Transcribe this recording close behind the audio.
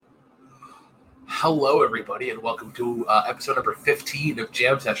Hello, everybody, and welcome to episode number 15 of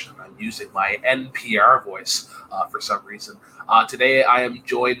Jam Session. I'm using my NPR voice for some reason. Today, I am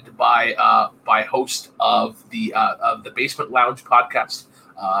joined by host of the Basement Lounge podcast,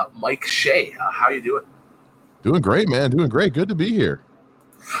 Mike Shea. How are you doing? Doing great, man. Doing great. Good to be here.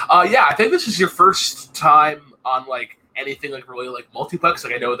 Yeah, I think this is your first time on anything really multiplex.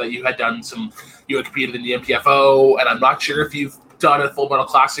 I know that you had competed in the MPFO, and I'm not sure if you've done a Full Metal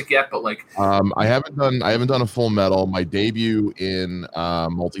Classic yet, but I haven't done a Full Metal. My debut in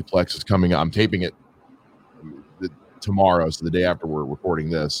multiplex is coming up. I'm taping it tomorrow, so the day after we're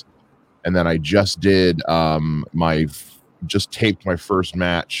recording this, and then I just did taped my first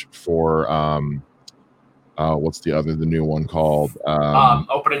match for what's the new one called?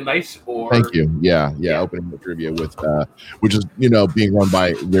 Opening night. Or thank you. Yeah. Opening the trivia with which is being run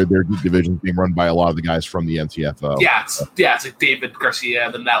by their division being run by a lot of the guys from the MTFO. It's like David Garcia,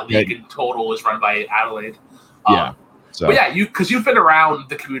 and then that league in total is run by Adelaide. But because you've been around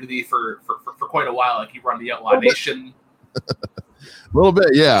the community for quite a while. You run the Outlaw Nation. A little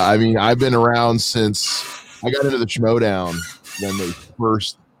bit, yeah. I mean, I've been around since I got into the Schmodown when they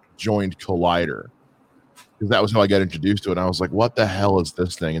first joined Collider. Because that was how I got introduced to it. And I was like, what the hell is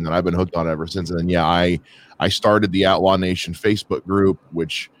this thing? And then I've been hooked on it ever since. And then, I started the Outlaw Nation Facebook group,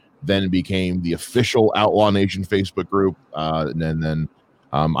 which then became the official Outlaw Nation Facebook group. And then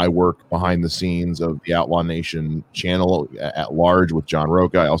I work behind the scenes of the Outlaw Nation channel at large with John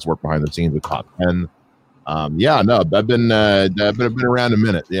Roca. I also work behind the scenes with Top 10. I've been around a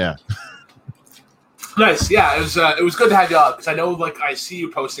minute. Yeah. Nice, yeah. It was good to have you on because I know I see you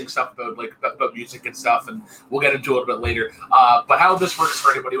posting stuff about music and stuff, and we'll get into it a little bit later. But how this works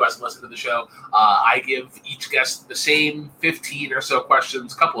for anybody who hasn't listened to the show, I give each guest the same 15 or so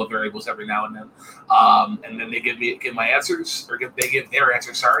questions, a couple of variables every now and then, and then they give my answers, or they give their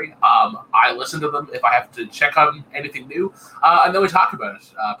answers. Sorry, I listen to them if I have to check on anything new, and then we talk about it.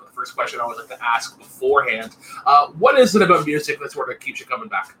 But the first question I always like to ask beforehand: what is it about music that sort of keeps you coming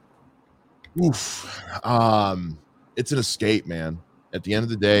back? Oof. It's an escape, man. At the end of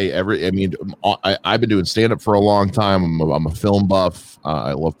the day, I've been doing stand-up for a long time. I'm a film buff.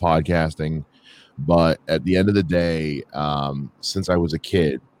 I love podcasting, but at the end of the day, since I was a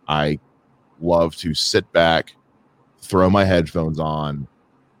kid, I love to sit back, throw my headphones on,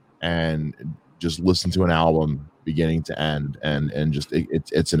 and just listen to an album beginning to end, and just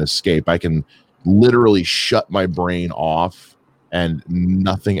it's an escape. I can literally shut my brain off, and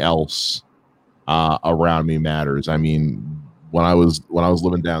nothing else around me matters. I mean, when I was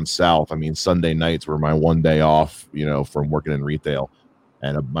living down south, Sunday nights were my one day off, from working in retail,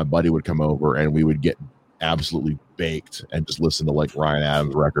 and my buddy would come over and we would get absolutely baked and just listen to Ryan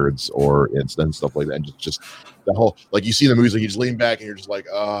Adams records or and stuff like that. And just the whole, you see the music, you just lean back and you're just like,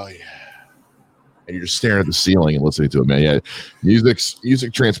 oh yeah. And you're just staring at the ceiling and listening to it, man. Yeah.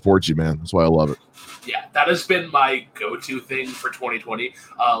 Music transports you, man. That's why I love it. Yeah, that has been my go-to thing for 2020.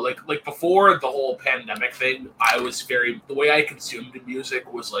 Before the whole pandemic thing, the way I consumed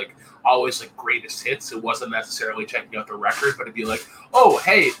music was always greatest hits. It wasn't necessarily checking out the record, but it'd be oh,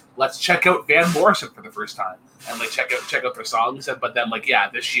 hey, let's check out Van Morrison for the first time and check out their songs. But then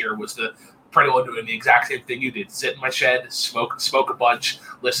this year was pretty well doing the exact same thing you did. Sit in my shed, smoke a bunch,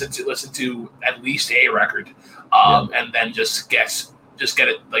 listen to at least a record, and then just get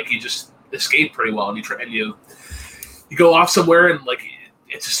it. You just escape pretty well, and you go off somewhere, and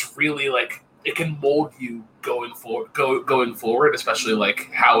it's just really it can mold you going forward, especially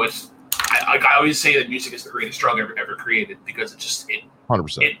how it. I always say that music is the greatest drug ever created because it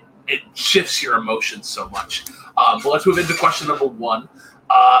 100%. It shifts your emotions so much. But let's move into question number one.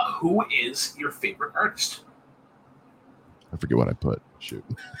 Who is your favorite artist? I forget what I put. Shoot.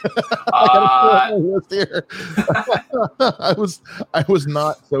 I was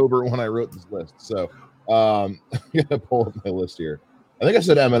not sober when I wrote this list, so I'm gonna pull up my list here. I think I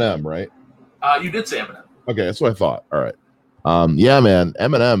said Eminem, right? You did say Eminem. Okay, that's what I thought. All right. Yeah, man,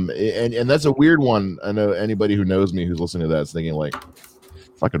 Eminem, and that's a weird one. I know anybody who knows me who's listening to that is thinking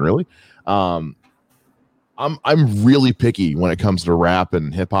fucking really. I'm really picky when it comes to rap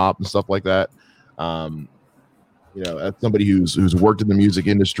and hip hop and stuff like that. As somebody who's worked in the music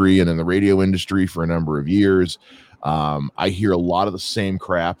industry and in the radio industry for a number of years, I hear a lot of the same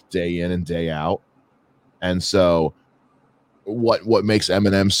crap day in and day out. And so what makes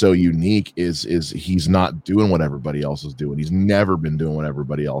Eminem so unique is he's not doing what everybody else is doing. He's never been doing what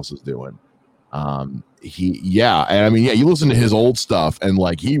everybody else is doing. You listen to his old stuff and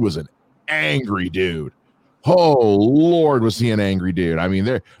he was an angry dude. Oh Lord, was he an angry dude? I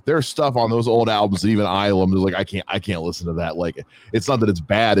mean, there's stuff on those old albums that even I am like, I can't listen to that. Like, it's not that it's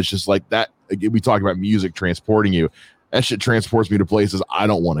bad. It's just like that. We talk about music transporting you. That shit transports me to places I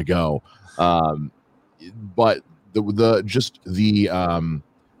don't want to go. But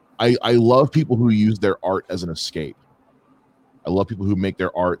I love people who use their art as an escape. I love people who make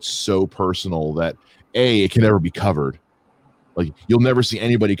their art so personal that it can never be covered. Like, you'll never see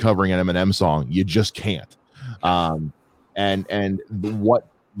anybody covering an Eminem song. You just can't. And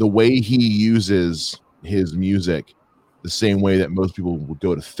the way he uses his music, the same way that most people would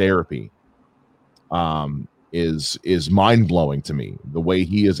go to therapy, is mind blowing to me. The way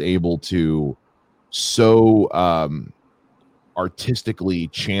he is able to so artistically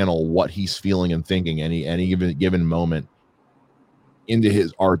channel what he's feeling and thinking any given moment into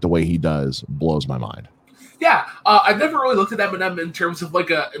his art the way he does blows my mind. Yeah, I've never really looked at Eminem in terms of like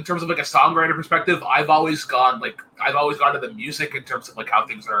a songwriter perspective. I've always gone to the music in terms of like how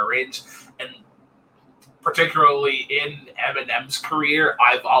things are arranged, and particularly in Eminem's career,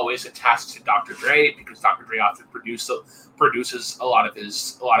 I've always attached to Dr. Dre because Dr. Dre often produces a lot of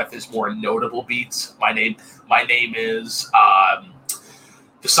his more notable beats. My name is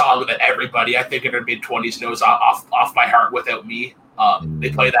the song that everybody I think in their mid-20s knows off by heart without me. They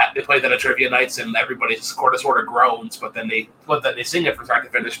play that at trivia nights, and everybody sort of groans, but then they sing it from start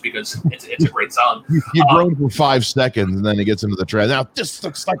to finish because it's a great song. You groan for 5 seconds, and then it gets into the track. Now this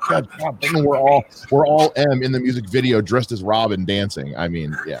looks like that thing. We're all M in the music video dressed as Robin dancing. I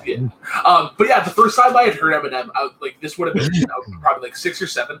mean, yeah. But yeah, the first time I had heard Eminem, this would have been probably like 6 or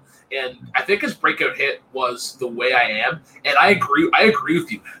 7, and I think his breakout hit was "The Way I Am," and I agree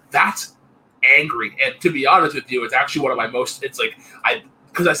with you. That's angry, and to be honest with you, it's actually one of my most. It's like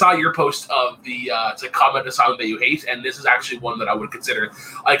because I saw your post of the to comment a song that you hate, and this is actually one that I would consider.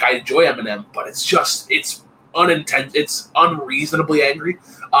 Like, I enjoy Eminem, but it's unreasonably angry.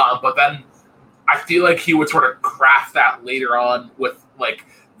 But then I feel like he would sort of craft that later on with like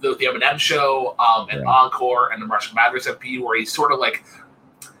the Eminem Show and Encore and the Marshall Mathers MP, where he's sort of like.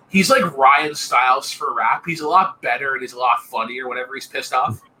 He's like Ryan Stiles for rap. He's a lot better and he's a lot funnier whenever he's pissed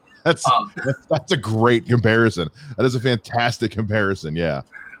off. That's a great comparison. That is a fantastic comparison. Yeah.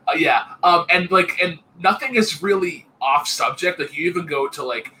 And nothing is really off subject. Like, you even go to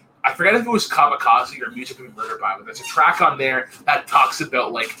like, I forget if it was Kamikaze or Music of Murder by, but there's a track on there that talks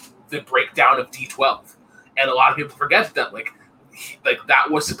about like the breakdown of D12, and a lot of people forget that like that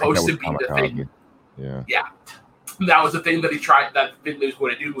was supposed to be the thing. Yeah. That was the thing that he tried. That thing that he was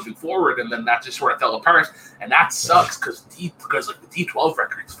going to do moving forward, and then that just sort of fell apart, and that sucks because like the D12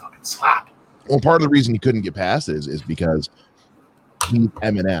 records fucking slap. Well, part of the reason he couldn't get past it is because he's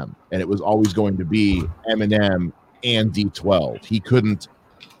Eminem, and it was always going to be Eminem and D12. He couldn't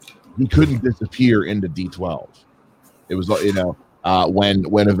disappear into D12. It was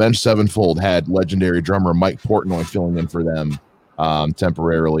when Avenged Sevenfold had legendary drummer Mike Portnoy filling in for them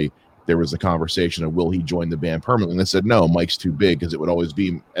temporarily. There was a conversation of will he join the band permanently, and they said no, Mike's too big, because it would always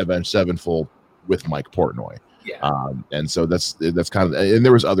be Avenged Sevenfold with Mike Portnoy. Yeah. And so that's kind of, and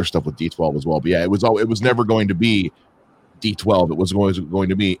there was other stuff with D12 as well. But yeah, it was never going to be D12. It was always going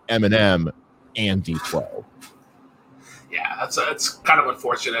to be Eminem and D12. Yeah, that's kind of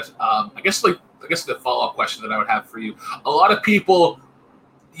unfortunate. I guess the follow-up question that I would have for you, a lot of people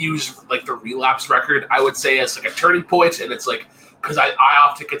use like the Relapse record, I would say, as like a turning point, and it's like, because I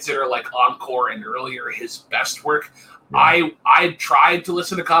often consider like Encore and earlier his best work. Yeah. I tried to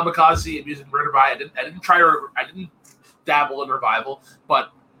listen to Kamikaze and Music Murder by. I didn't dabble in Revival,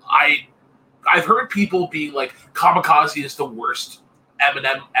 but I've heard people being like Kamikaze is the worst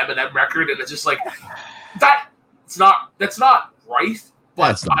Eminem record, and it's just like that's not right.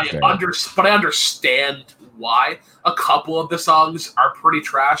 But I understand why. A couple of the songs are pretty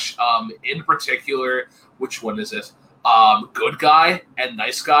trash. In particular, which one is it? Good Guy and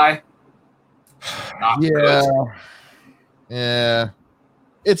Nice Guy. Not good. Yeah.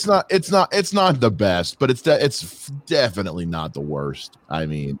 It's not the best, but it's definitely not the worst. I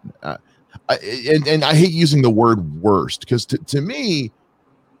mean, I hate using the word worst, because to me,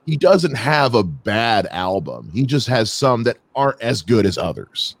 he doesn't have a bad album. He just has some that aren't as good as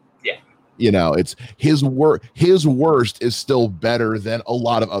others. Yeah. It's his worst is still better than a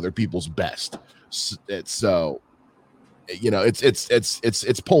lot of other people's best. It's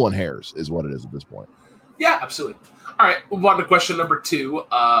pulling hairs is what it is at this point. Yeah, absolutely. All right, move on to question number 2.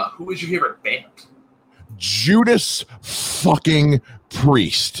 Who is your favorite band? Judas fucking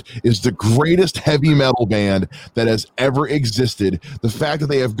Priest is the greatest heavy metal band that has ever existed. The fact that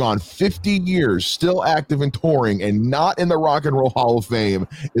they have gone 50 years still active and touring and not in the Rock and Roll Hall of Fame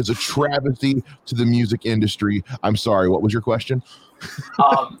is a travesty to the music industry. I'm sorry, what was your question?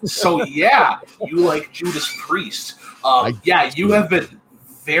 So yeah, you like Judas Priest. You have been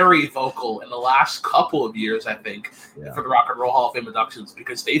very vocal in the last couple of years, I think, for the Rock and Roll Hall of Fame inductions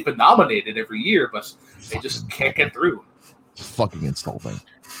because they've been nominated every year, but they just can't get through. It's fucking insulting.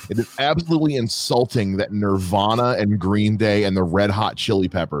 It is absolutely insulting that Nirvana and Green Day and the Red Hot Chili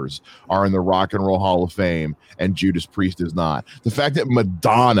Peppers are in the Rock and Roll Hall of Fame and Judas Priest is not. The fact that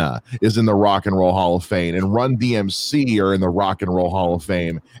Madonna is in the Rock and Roll Hall of Fame and Run DMC are in the Rock and Roll Hall of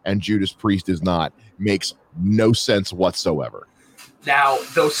Fame and Judas Priest is not makes no sense whatsoever. Now,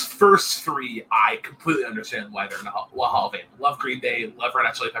 those first three, I completely understand why they're in the Hall of Fame. Love Green Day, love Red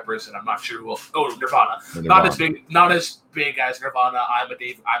Hot Chili Peppers, and I'm not sure who will. Oh, Nirvana. Not as big as Nirvana. I'm a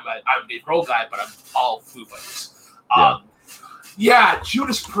Dave Grohl guy, but I'm all Foo Fighters.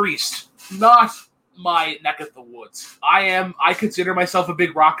 Judas Priest, not my neck of the woods. I consider myself a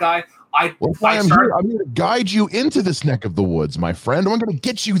big rock guy. I'm going to guide you into this neck of the woods, my friend. I'm going to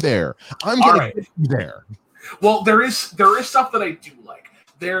get you there. I'm going to get you there. Well, there is stuff that I do like.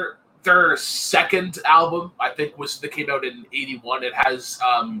 Their second album, I think, came out in '81. It has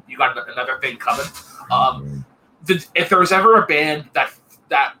You Got Another Thing Coming. If there was ever a band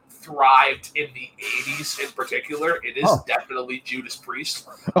that thrived in the '80s in particular, it is definitely Judas Priest.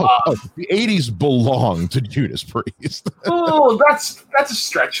 The '80s belong to Judas Priest. That's a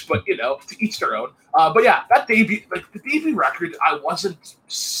stretch, but to each their own. But yeah, that the debut record, I wasn't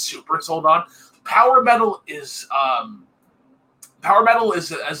super sold on. Power metal is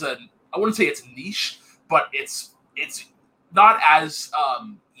as a I wouldn't say it's niche, but it's not as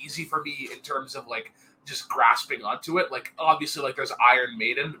easy for me in terms of like just grasping onto it. Like obviously like there's Iron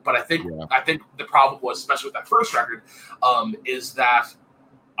Maiden, but I think the problem was, especially with that first record, is that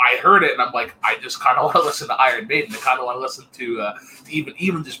I heard it and I'm like, I just kind of want to listen to Iron Maiden. I kind of want to listen to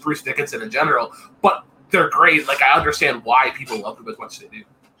even just Bruce Dickinson in general. But they're great. Like I understand why people love them as much as they do.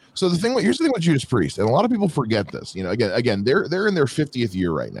 So here's the thing with Judas Priest, and a lot of people forget this. Again, they're in their 50th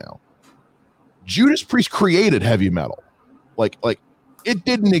year right now. Judas Priest created heavy metal, like it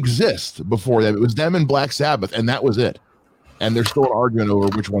didn't exist before them. It was them and Black Sabbath, and that was it. And they're still arguing over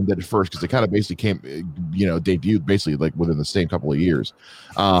which one did it first because they kind of basically debuted basically like within the same couple of years.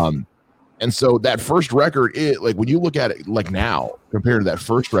 And so that first record, when you look at it like now compared to that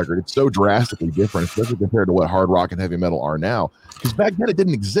first record, it's so drastically different, especially compared to what hard rock and heavy metal are now. Because back then it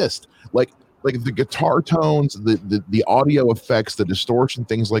didn't exist. Like the guitar tones, the audio effects, the distortion,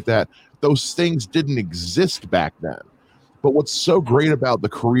 things like that, those things didn't exist back then. But what's so great about the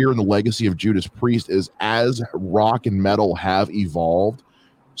career and the legacy of Judas Priest is as rock and metal have evolved,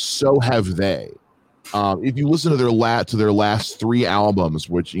 so have they. If you listen to their last three albums,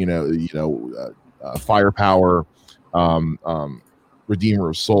 which Firepower, Redeemer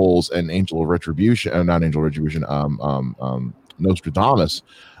of Souls, and Angel of Retribution, not Angel of Retribution, Nostradamus,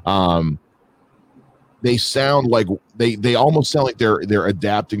 they sound like they almost sound like they're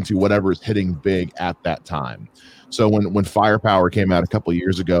adapting to whatever is hitting big at that time. So when Firepower came out a couple of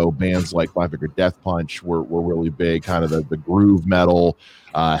years ago, bands like Five Finger Death Punch were really big, kind of the groove metal,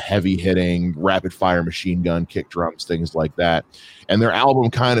 heavy hitting, rapid fire machine gun, kick drums, things like that. And their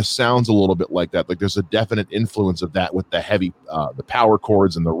album kind of sounds a little bit like that. Like there's a definite influence of that with the heavy, the power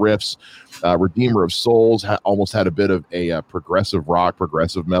chords and the riffs. Redeemer of Souls almost had a bit of a progressive rock,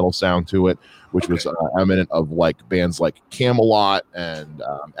 progressive metal sound to it, which was eminent of like bands like Camelot and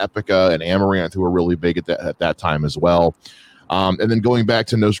Epica and Amaranth, who were really big at that time as well. And then going back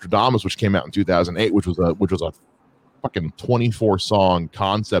to Nostradamus, which came out in 2008, which was a fucking 24-song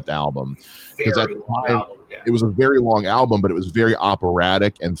concept album. Because at the time, it was a very long album, but it was very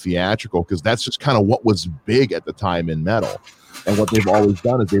operatic and theatrical because that's just kind of what was big at the time in metal. And what they've always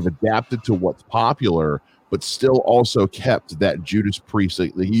done is they've adapted to what's popular, but still also kept that Judas Priest.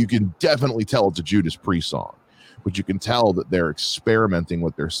 You can definitely tell it's a Judas Priest song, but you can tell that they're experimenting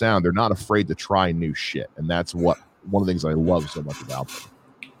with their sound. They're not afraid to try new shit. And that's one of the things I love so much about them.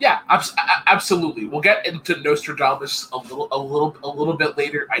 Yeah, absolutely. We'll get into Nostradamus a little bit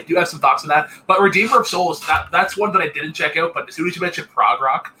later. I do have some thoughts on that. But Redeemer of Souls, that's one that I didn't check out. But as soon as you mentioned prog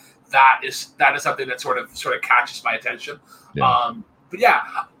rock, that is something that sort of catches my attention. Yeah. But yeah,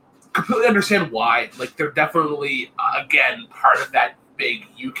 completely understand why. Like they're definitely again part of that big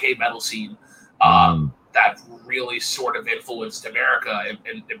UK metal scene. that really sort of influenced America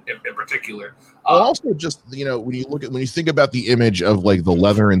in particular. Also, just when you think about the image of like the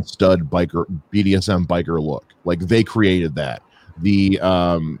leather and stud biker BDSM biker look, like they created that. The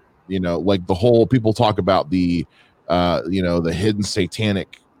like the whole people talk about the the hidden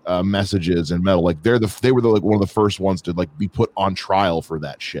satanic messages in metal. Like they were like one of the first ones to like be put on trial for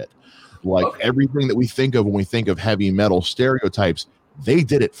that shit. Like everything that we think of when we think of heavy metal stereotypes, they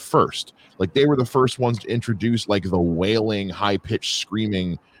did it first. Like they were the first ones to introduce like the wailing, high pitched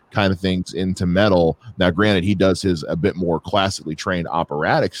screaming kind of things into metal. Now, granted, he does his a bit more classically trained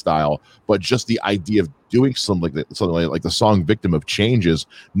operatic style, but just the idea of doing something like the song "Victim of Changes,"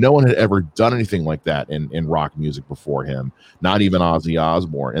 no one had ever done anything like that in rock music before him. Not even Ozzy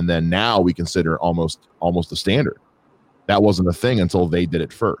Osbourne. And then now we consider almost a standard. That wasn't a thing until they did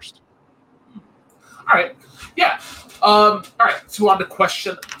it first. All right. Yeah. All right. So on to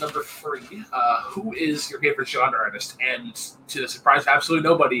question number 3. Who is your favorite genre artist? And to the surprise of absolutely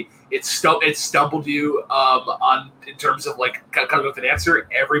nobody, it stumbled you on in terms of like coming with an answer.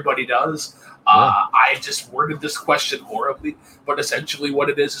 Everybody does. I just worded this question horribly, but essentially what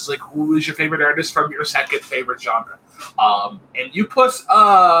it is like, who is your favorite artist from your second favorite genre? And you put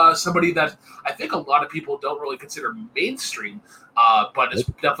somebody that I think a lot of people don't really consider mainstream, but is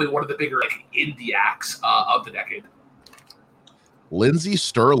definitely one of the bigger like indie acts of the decade. Lindsey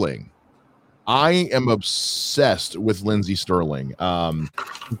Stirling. I am obsessed with Lindsey Stirling.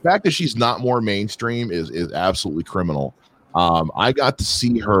 The fact that she's not more mainstream is absolutely criminal. I got to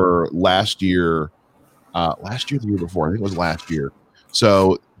see her last year, the year before. I think it was last year.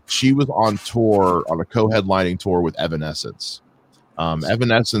 So she was on tour, on a co-headlining tour with Evanescence.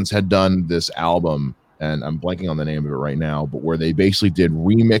 Evanescence had done this album, and I'm blanking on the name of it right now, but where they basically did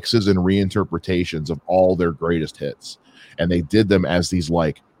remixes and reinterpretations of all their greatest hits. And they did them as these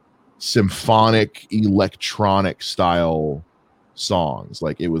like symphonic electronic style songs.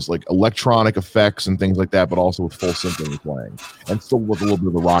 Like it was like electronic effects and things like that, but also with full symphony playing and still with a little bit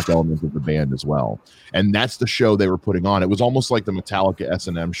of the rock element of the band as well. And that's the show they were putting on. It was almost like the Metallica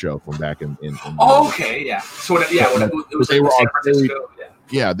S&M show from back in okay, yeah. So when it was they like were San on Francisco,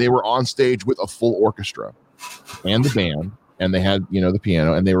 yeah, they were on stage with a full orchestra and the band, and they had the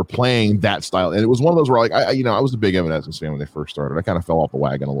piano, and they were playing that style. And it was one of those where like I was a big Evanescence fan when they first started. I kind of fell off the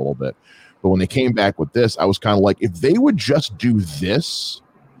wagon a little bit. But when they came back with this, I was kind of like, if they would just do this,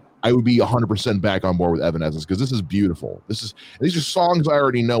 I would be 100% back on board with Evanescence, because this is beautiful. These are songs I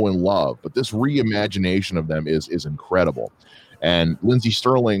already know and love, but this reimagination of them is incredible. And Lindsey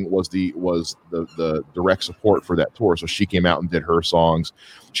Stirling was the direct support for that tour, so she came out and did her songs.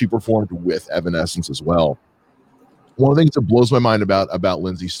 She performed with Evanescence as well. One of the things that blows my mind about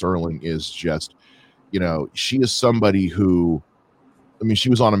Lindsey Stirling is just, she is somebody who, I mean, she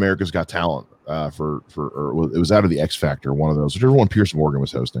was on America's Got Talent it was out of the X Factor, one of those, whichever one Pierce Morgan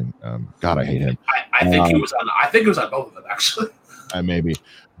was hosting. God, I hate him. I think he was on. I think it was on both of them actually. Maybe,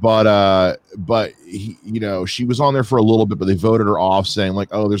 but he, she was on there for a little bit, but they voted her off, saying like,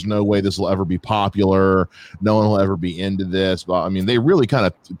 oh, there's no way this will ever be popular. No one will ever be into this. But I mean, they really kind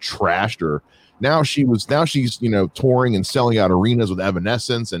of trashed her. Now she's touring and selling out arenas with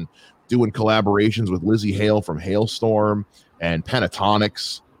Evanescence and doing collaborations with Lizzie Hale from Hailstorm and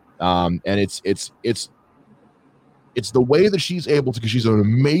Pentatonics, and it's the way that she's able to, because she's an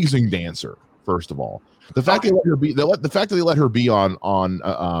amazing dancer. First of all, the fact they let her be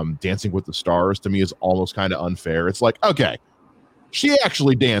on Dancing with the Stars, to me, is almost kind of unfair. It's like, okay, she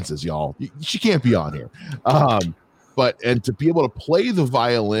actually dances, y'all. She can't be on here, and to be able to play the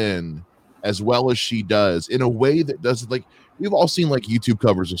violin as well as she does in a way that doesn't, like, we've all seen like YouTube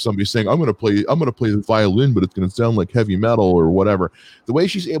covers of somebody saying, I'm gonna play the violin, but it's gonna sound like heavy metal or whatever. The way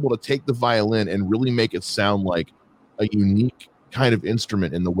she's able to take the violin and really make it sound like a unique kind of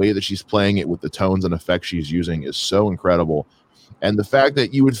instrument in the way that she's playing it with the tones and effects she's using is so incredible. And the fact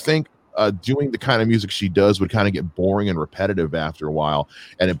that you would think doing the kind of music she does would kind of get boring and repetitive after a while,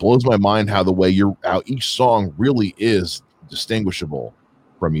 and it blows my mind how each song really is distinguishable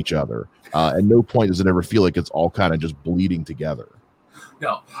from each other. At no point does it ever feel like it's all kind of just bleeding together.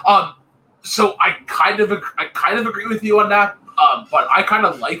 No. So I kind of agree with you on that. But I kind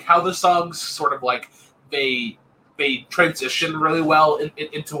of like how the songs sort of like they transition really well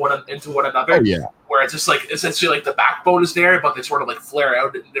into one another. Oh, yeah. Where it's just like essentially like the backbone is there, but they sort of like flare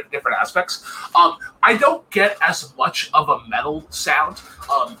out in different aspects. I don't get as much of a metal sound,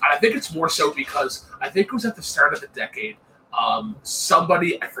 and I think it's more so because I think it was at the start of the decade.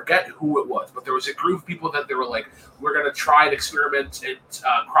 Somebody, I forget who it was, but there was a group of people that they were like, we're going to try and experiment and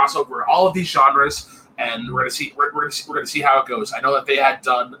cross over all of these genres and we're gonna see how it goes. I know that they had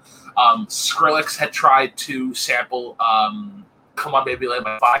done Skrillex had tried to sample "Come On Baby Light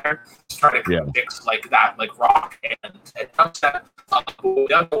My Fire" to try to mix like that, like rock and dubstep.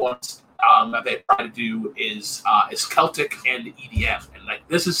 The other ones that they try to do is Celtic and EDM, and like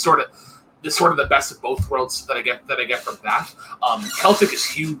this is sort of the best of both worlds that I get from that. Celtic is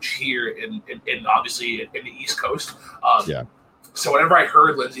huge here in obviously in the East Coast. So whenever I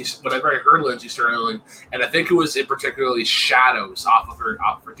heard Lindsay Sterling, and I think it was in particularly Shadows off of her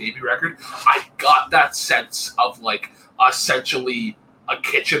debut record, I got that sense of like essentially a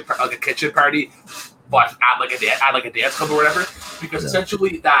kitchen party, but at like a dance club or whatever. Because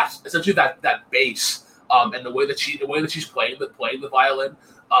essentially that bass and the way that she's playing the violin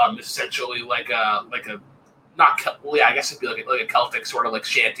is essentially like a I guess it'd be like a Celtic sort of like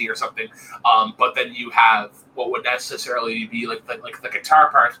shanty or something. But then you have what would necessarily be like the guitar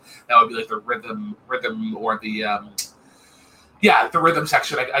part that would be like the rhythm or the rhythm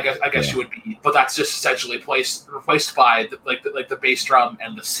section. I guess you would be, but that's just essentially replaced by the bass drum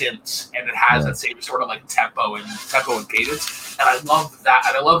and the synths, and it has that same sort of like tempo and cadence. And I love that.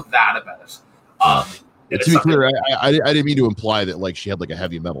 And I love that about it. To be clear, I didn't mean to imply that like she had like a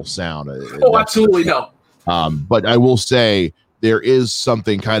heavy metal sound. Absolutely no. But I will say there is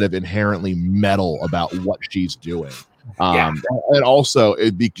something kind of inherently metal about what she's doing. And also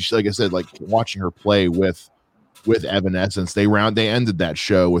it'd be, like I said, like watching her play with Evanescence, they ended that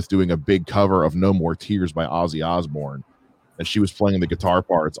show with doing a big cover of No More Tears by Ozzy Osbourne, and she was playing the guitar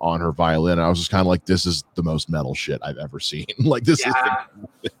parts on her violin. And I was just kind of like, this is the most metal shit I've ever seen. Like this is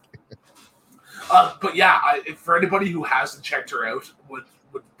but for anybody who hasn't checked her out, would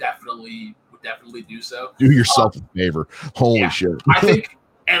definitely do so. Do yourself a favor. Holy shit.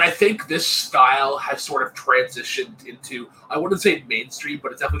 I think this style has sort of transitioned into, I wouldn't say mainstream,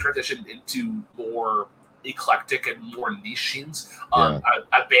 but it's definitely transitioned into more eclectic and more niche scenes. A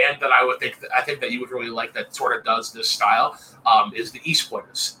band that I think that you would really like that sort of does this style is the East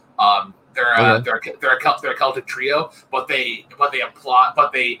Pointers. They're a Celtic trio, but they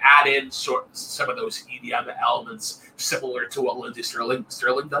add in some of those EDM elements similar to what Lindsay Sterling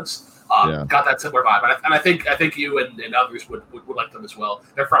does. Got that similar vibe, and I think you and others would like them as well.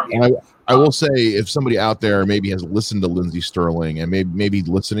 They're from here. I will say, if somebody out there maybe has listened to Lindsay Sterling and maybe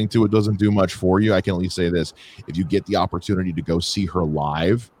listening to it doesn't do much for you, I can at least say this: if you get the opportunity to go see her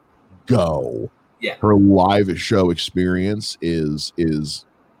live, go. Yeah, her live show experience is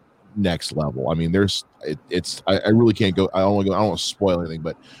next level. I mean, I really can't go. I don't want to spoil anything,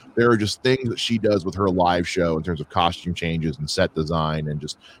 but there are just things that she does with her live show in terms of costume changes and set design and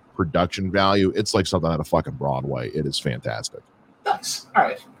just production value. It's like something out of fucking Broadway. It is fantastic. Nice. All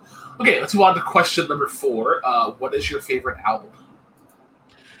right. Okay, let's move on to question number 4. What is your favorite album?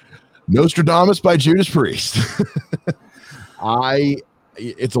 Nostradamus by Judas Priest.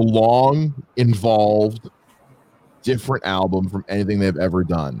 It's a long, involved, different album from anything they've ever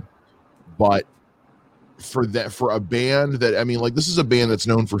done. But for a band that, I mean, like, this is a band that's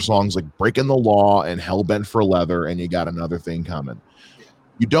known for songs like Breaking the Law and Hellbent for Leather and You Got Another Thing Coming.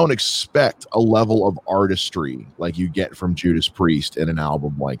 You don't expect a level of artistry like you get from Judas Priest in an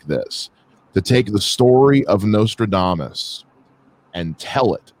album like this. To take the story of Nostradamus and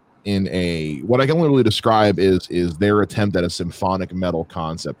tell it in what I can literally describe is their attempt at a symphonic metal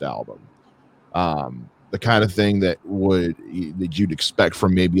concept album. The kind of thing that you'd expect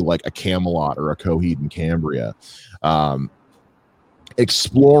from maybe like a Camelot or a Coheed and Cambria.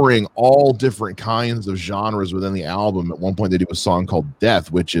 Exploring all different kinds of genres within the album. At one point they do a song called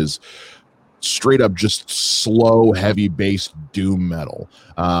Death, which is straight up just slow, heavy bass doom metal.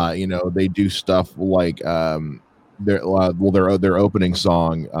 They do stuff like their opening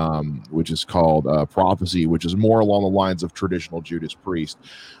song, which is called Prophecy, which is more along the lines of traditional Judas Priest.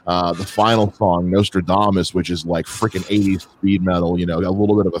 The final song, Nostradamus, which is like freaking 80s speed metal, a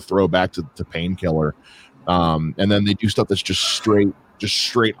little bit of a throwback to Painkiller. And then they do stuff that's just straight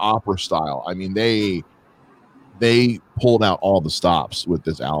opera style. I mean, they pulled out all the stops with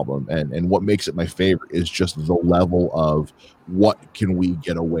this album, and what makes it my favorite is just the level of what can we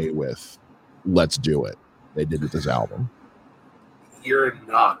get away with. Let's do it. They did with this album. You're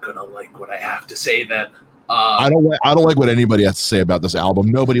not gonna like what I have to say then. I don't like what anybody has to say about this album.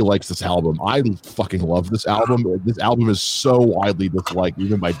 Nobody likes this album. I fucking love this album. This album is so widely disliked,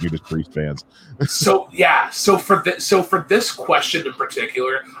 even by Judas Priest fans. So for this question in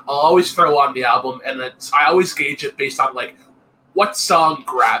particular, I'll always throw on the album, and I always gauge it based on like what song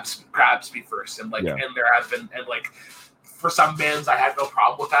grabs me first, and and there have been, and like for some bands I had no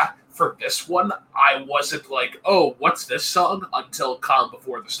problem with that. For this one, I wasn't like, oh, what's this song until Calm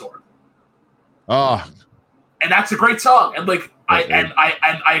Before the Storm. And that's a great song. And like I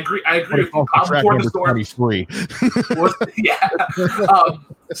agree with you. Calm Before the Storm. 23.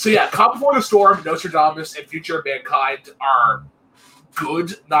 So yeah, Calm Before the Storm, Nostradamus, and Future of Mankind are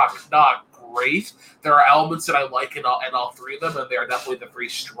good, not great. There are elements that I like in all three of them, and they are definitely the three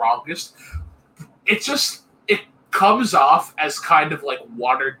strongest. It comes off as kind of like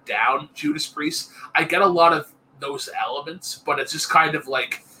watered down Judas Priest. I get a lot of those elements, but it's just kind of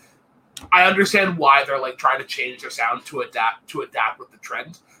like, I understand why they're like trying to change their sound to adapt with the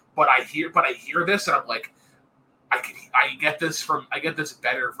trend. But I hear this and I'm like, I get this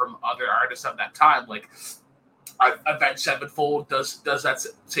better from other artists of that time. Like Avenged Sevenfold does that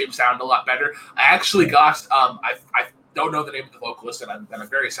same sound a lot better. I actually got I don't know the name of the vocalist, and I'm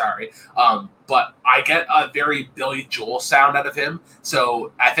very sorry. But I get a very Billy Joel sound out of him.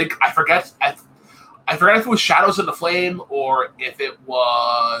 So I forget if it was Shadows in the Flame or if it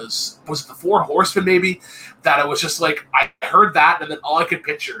was it the Four Horsemen maybe, that it was just like I heard that and then all I could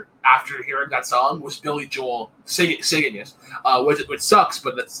picture after hearing that song was Billy Joel singing it, which sucks,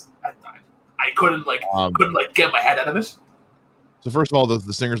 but I couldn't get my head out of it. So first of all,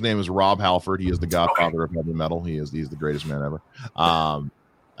 the singer's name is Rob Halford. He is the godfather of heavy metal. He's the greatest man ever. And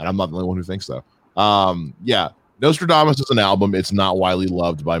I'm not the only one who thinks so. Yeah. Nostradamus is an album. It's not widely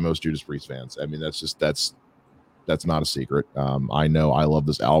loved by most Judas Priest fans. I mean, that's not a secret. I know I love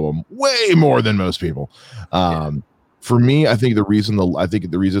this album way more than most people. For me, I think the reason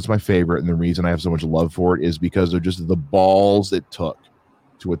it's my favorite and the reason I have so much love for it is because of just the balls it took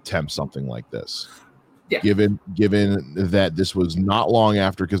to attempt something like this. Yeah. Given that this was not long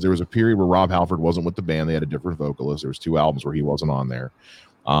after, because there was a period where Rob Halford wasn't with the band. They had a different vocalist. There was 2 albums where he wasn't on there.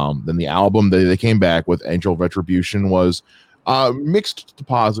 Then the album they came back with, Angel of Retribution, was mixed to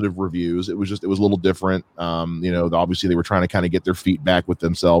positive reviews. It was a little different. Obviously they were trying to kind of get their feet back with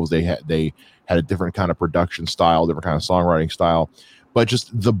themselves. They had a different kind of production style, different kind of songwriting style, but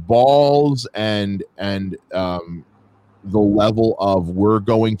just the balls and the level of we're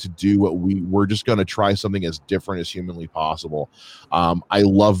going to do what we're just going to try something as different as humanly possible. I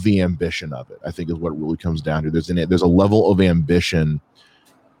love the ambition of it, I think, is what it really comes down to. There's a level of ambition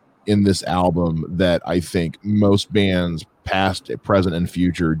in this album that I think most bands, past, present, and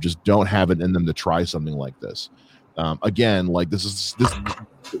future, just don't have it in them to try something like this. Again, like this is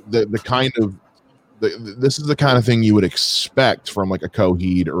the kind of thing you would expect from like a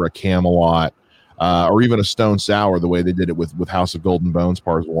Coheed or a Camelot, or even a Stone Sour, the way they did it with House of Golden Bones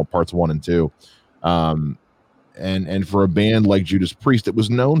parts 1 and 2. And for a band like Judas Priest, it was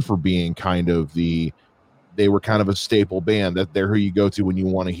known for being they were kind of a staple band, that they're who you go to when you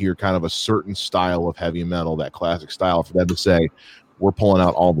want to hear kind of a certain style of heavy metal, that classic style. For them to say, we're pulling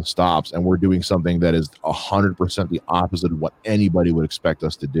out all the stops and we're doing something that is 100% the opposite of what anybody would expect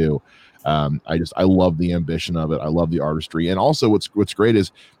us to do. I love the ambition of it. I love the artistry. And also what's great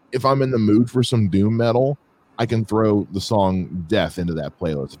is, if I'm in the mood for some doom metal, I can throw the song Death into that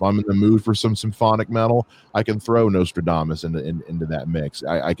playlist. If I'm in the mood for some symphonic metal, I can throw Nostradamus into that mix.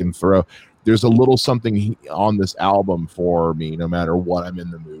 I can throw, there's a little something on this album for me, no matter what I'm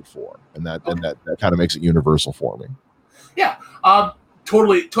in the mood for. And that kind of makes it universal for me. Yeah.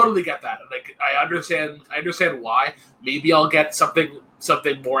 Totally get that. Like, I understand why. Maybe I'll get something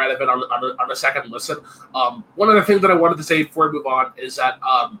more out of it on a second listen. One other thing that I wanted to say before we move on is that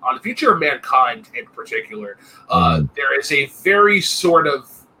on the Future of Mankind in particular, there is a very sort of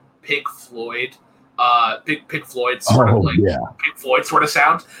Pink Floyd sort of Pink Floyd sort of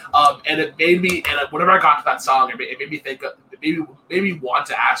sound, and it made me. And whenever I got to that song, it made me think. It made me want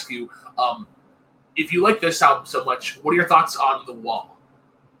to ask you, if you like this album so much, what are your thoughts on The Wall?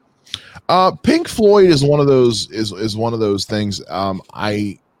 Pink Floyd is one of those one of those things.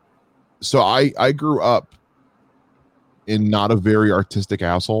 I grew up in not a very artistic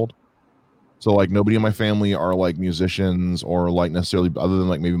household. So like nobody in my family are like musicians or like necessarily, other than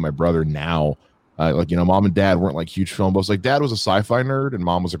like maybe my brother now. Mom and dad weren't like huge film buffs. Like dad was a sci-fi nerd and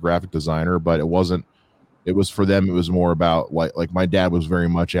mom was a graphic designer, but it was for them, it was more about like my dad was very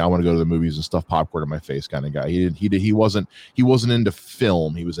much, I want to go to the movies and stuff popcorn in my face kind of guy. He wasn't into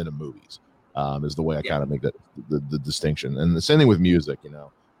film, he was into movies. Is the way I kind of make that the distinction. And the same thing with music,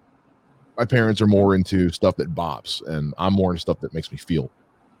 my parents are more into stuff that bops and I'm more into stuff that makes me feel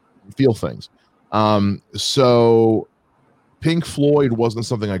things. So Pink Floyd wasn't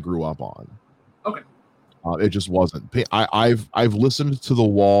something I grew up on. Okay. It just wasn't. I've listened to The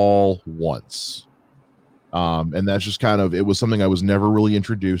Wall once. And that's just it was something I was never really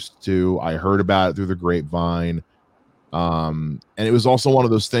introduced to. I heard about it through the grapevine. And it was also one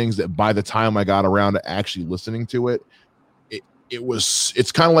of those things that by the time I got around to actually listening to it,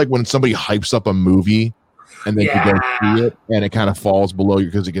 it's kind of like when somebody hypes up a movie and then you go see it and it kind of falls below you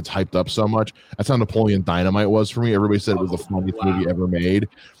because it gets hyped up so much. That's how Napoleon Dynamite was for me. Everybody said it was the funniest movie ever made.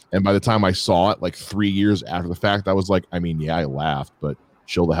 And by the time I saw it, like 3 years after the fact, I was like, I mean, yeah, I laughed, but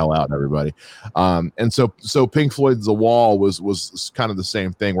chill the hell out, everybody. And so Pink Floyd's The Wall was kind of the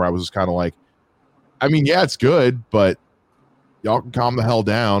same thing where I was just kind of like, I mean, yeah, it's good, but y'all can calm the hell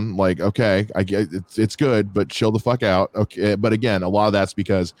down. Like, okay, I get it's good, but chill the fuck out. Okay. But again, a lot of that's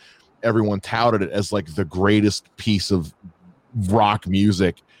because everyone touted it as like the greatest piece of rock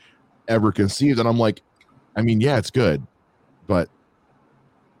music ever conceived. And I'm like, I mean, yeah, it's good, but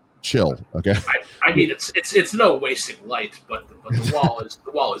chill. Okay. I mean, it's no wasting light, but the wall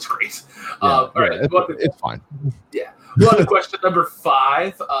is great. Yeah, all right. It's fine. Yeah. Well, to question number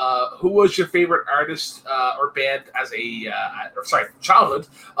 5. Who was your favorite artist or band as childhood?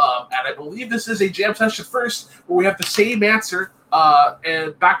 And I believe this is a jam session first, where we have the same answer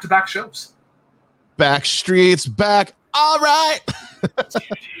and back-to-back shows. Backstreet's back. All right.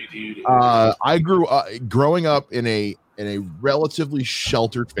 I growing up in a relatively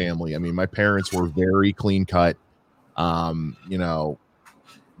sheltered family. I mean, my parents were very clean cut.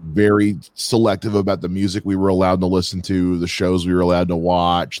 Very selective about the music we were allowed to listen to, the shows we were allowed to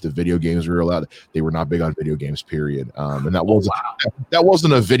watch, the video games we were allowed. They were not big on video games, period. And that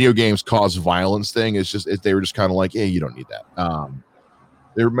wasn't a video games cause violence thing. It's just they were just kind of like, yeah, you don't need that.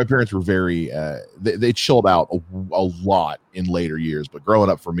 My parents were very they chilled out a lot in later years, but growing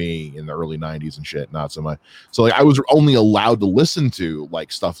up for me in the early 90s and shit, not so much. So like I was only allowed to listen to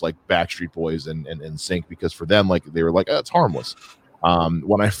like stuff like Backstreet Boys and NSYNC because for them, like they were like, oh, it's harmless.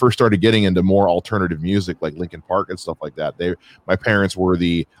 When I first started getting into more alternative music like Linkin Park and stuff like that, my parents were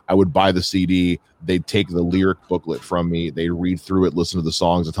I would buy the CD, they'd take the lyric booklet from me, they'd read through it, listen to the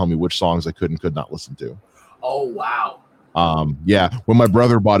songs, and tell me which songs I could not listen to. Oh wow. Yeah, when my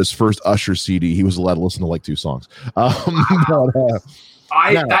brother bought his first Usher CD, he was allowed to listen to like 2 songs. That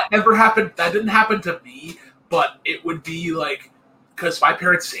never happened. That didn't happen to me, but it would be like, because my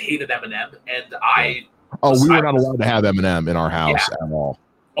parents hated Eminem, and we were not allowed to have Eminem in our house at all.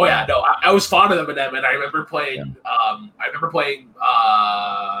 Oh yeah, no, I was fond of Eminem, and I remember playing.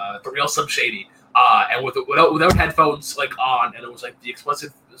 The Real Slim Shady, and without headphones like on, and it was like the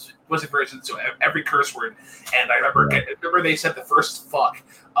explicit version, so every curse word. And I remember they said the first fuck,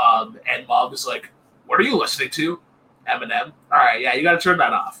 and Mom was like, "What are you listening to? Eminem? All right, yeah, you got to turn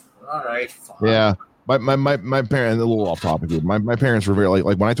that off. All right, fine." Yeah, my parents, a little off topic here. My parents were very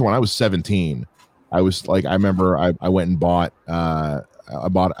like when I was 17. I was like, I remember I went and bought I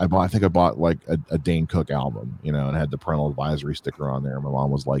think I bought like a Dane Cook album, and had the parental advisory sticker on there. My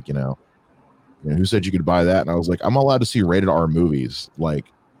mom was like, who said you could buy that? And I was like, I'm allowed to see rated R movies. Like,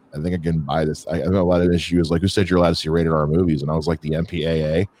 I think I can buy this. I have a lot of issues. Like, who said you're allowed to see rated R movies? And I was like, the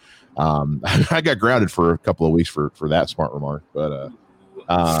MPAA. I got grounded for a couple of weeks for that smart remark. But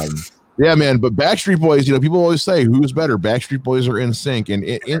yeah, man. But Backstreet Boys, people always say who's better, Backstreet Boys or NSYNC, and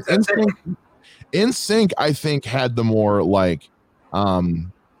NSYNC, I think, had the more like, I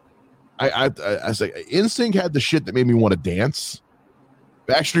say NSYNC had the shit that made me want to dance.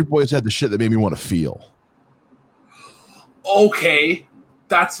 Backstreet Boys had the shit that made me want to feel. Okay,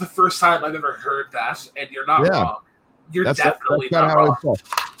 that's the first time I've ever heard that, and you're not wrong. That's definitely not wrong.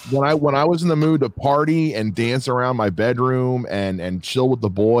 When I was in the mood to party and dance around my bedroom and chill with the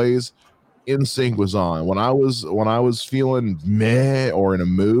boys, NSYNC was on. When I was feeling meh or in a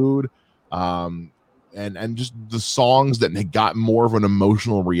mood, and just the songs that had got more of an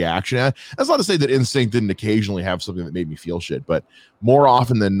emotional reaction. That's not to say that NSYNC didn't occasionally have something that made me feel shit, but more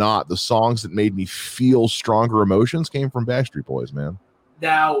often than not, the songs that made me feel stronger emotions came from Backstreet Boys, man.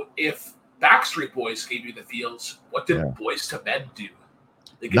 Now, if Backstreet Boys gave you the feels, what did Boyz II Men do?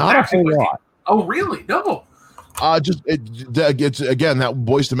 Not a whole lot. Oh, really? No. It's again, that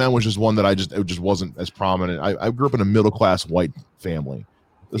Boyz II Men was just one that it just wasn't as prominent. I grew up in a middle class white family.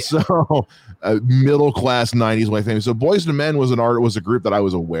 Yeah. So middle class 90s white family. So Boyz II Men was a group that I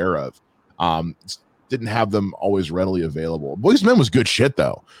was aware of. Didn't have them always readily available. Boyz II Men was good shit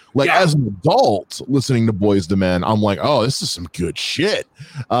though. Like as an adult listening to Boyz II Men, I'm like, oh, this is some good shit.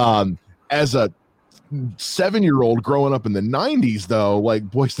 As a 7-year-old growing up in the 90s though, like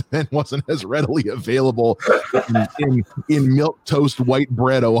Boyz II Men wasn't as readily available in milk toast white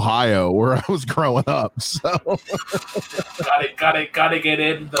bread Ohio where I was growing up. So gotta get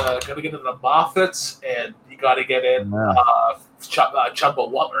into the Moffats, and you gotta get in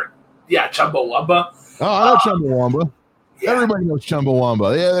Chumbawamba. Yeah, Chumbawamba. Oh, I know Chumbawamba. Yeah. Everybody knows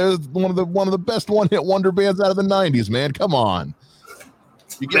Chumbawamba. Yeah, they're one of the best one-hit wonder bands out of the 90s, man. Come on.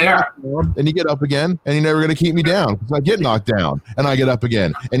 You get knocked down, and you get up again, and you're never going to keep me down. Because I get knocked down, and I get up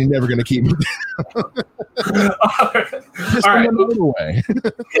again, and you're never going to keep me down. All right. Way.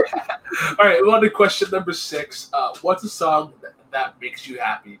 All right. On to question number 6. What's a song that makes you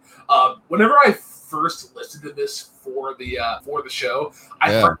happy? Whenever I first listened to this for the show,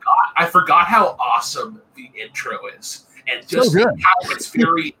 I forgot how awesome the intro is, and just how it's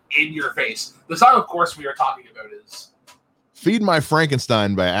very in your face. The song, of course, we are talking about is "Feed My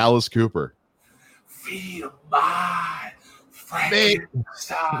Frankenstein" by Alice Cooper. Feed my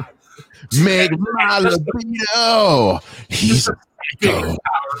Frankenstein. Make my libido. He's a biggest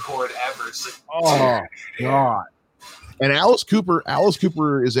power chord ever. Oh God. And Alice Cooper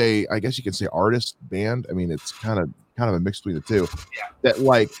is a, I guess you could say, artist band. I mean, it's kind of a mix between the two. Yeah. That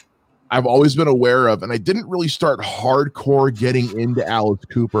like I've always been aware of, and I didn't really start hardcore getting into Alice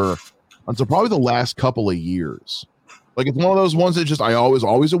Cooper until probably the last couple of years. Like it's one of those ones that just I always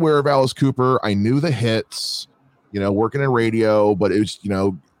aware of Alice Cooper. I knew the hits, working in radio, but it was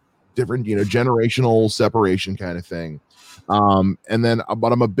different, generational separation kind of thing. But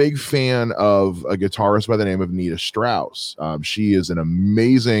I'm a big fan of a guitarist by the name of Nita Strauss. She is an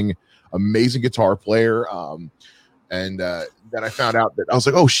amazing guitar player. Then I found out that I was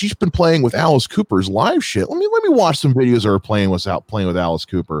like, oh, she's been playing with Alice Cooper's live shit. Let me watch some videos of her playing with Alice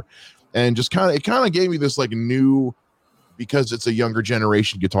Cooper, and just it kind of gave me this like new, because it's a younger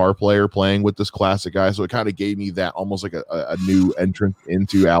generation guitar player playing with this classic guy. So it kind of gave me that almost like a new entrance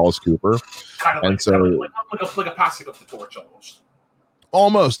into Alice Cooper. Kind of like a passing of the torch almost.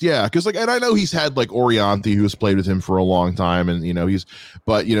 Almost, yeah. Because and I know he's had like Orianthi, who has played with him for a long time, and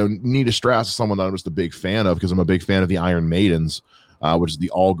Nita Strauss is someone that I'm just a big fan of, because I'm a big fan of the Iron Maidens, which is the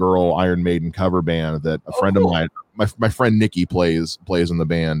all-girl Iron Maiden cover band that a friend of mine, my friend Nikki plays in the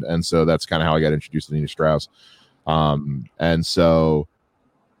band, and so that's kind of how I got introduced to Nita Strauss. And so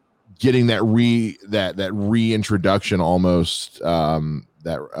getting that reintroduction almost,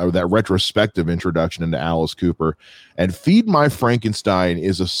 that retrospective introduction into Alice Cooper, and "Feed My Frankenstein"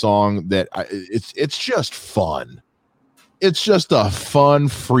 is a song that it's just fun. It's just a fun,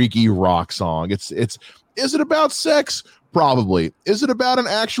 freaky rock song. Is it about sex? Probably. Is it about an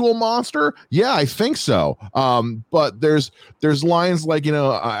actual monster? Yeah, I think so. But there's lines like,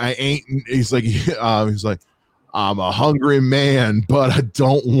 I ain't, he's like, I'm a hungry man, but I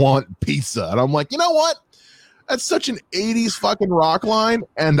don't want pizza. And I'm like, you know what? That's such an 80s fucking rock line,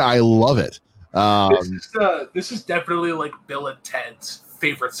 and I love it. This is definitely like Bill and Ted's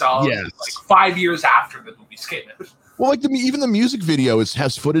favorite song. Yes. Like 5 years after the movies came out. Well, like even the music video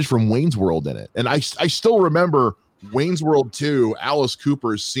has footage from Wayne's World in it. And I still remember Wayne's World 2, Alice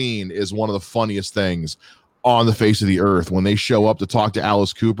Cooper's scene is one of the funniest things on the face of the earth, when they show up to talk to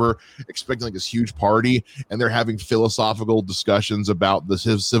Alice Cooper, expecting like this huge party, and they're having philosophical discussions about the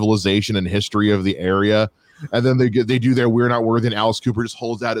civilization and history of the area. And then they do their "We're Not Worthy," and Alice Cooper just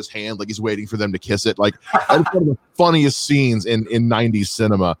holds out his hand like he's waiting for them to kiss it. Like that's one of the funniest scenes in 90s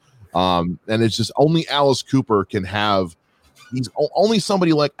cinema. And it's just only Alice Cooper can have. He's only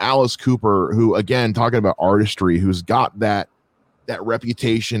somebody like Alice Cooper, who, again, talking about artistry, who's got that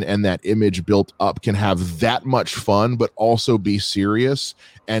reputation and that image built up, can have that much fun, but also be serious.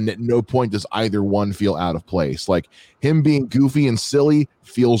 And at no point does either one feel out of place. Like him being goofy and silly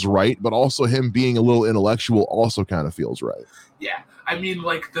feels right, but also him being a little intellectual also kind of feels right. Yeah. I mean,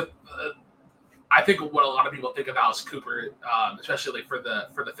 like I think what a lot of people think of Alice Cooper, especially like for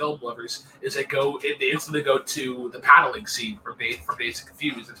the film lovers, is they instantly go to the paddling scene from Dazed and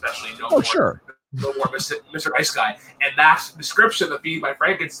Confused, especially No More Mr. Nice Guy, and that description of "Feed My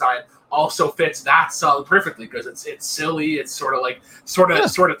Frankenstein" also fits that song perfectly, because it's silly, it's sort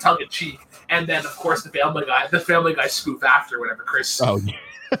of tongue in cheek, and then of course the Family Guy spoof after, whenever Chris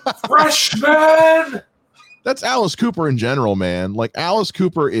freshman. That's Alice Cooper in general, man. Like Alice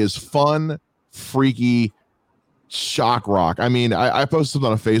Cooper is fun, freaky shock rock. I mean, I posted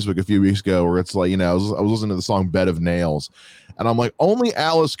something on Facebook a few weeks ago where it's like, I was listening to the song "Bed of Nails," and I'm like, only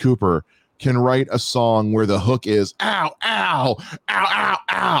Alice Cooper can write a song where the hook is "ow, ow, ow, ow,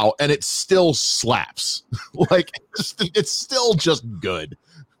 ow," and it still slaps. Like it's still just good.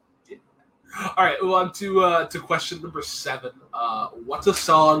 All right, well, on to question number 7. What's a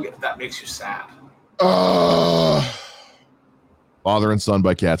song that makes you sad? Father and Son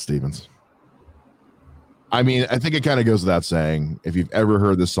by Cat Stevens. I mean, I think it kind of goes without saying, if you've ever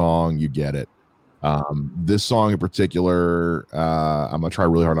heard the song, you get it. This song in particular, I'm gonna try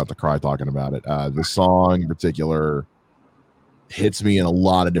really hard not to cry talking about it. This song in particular hits me in a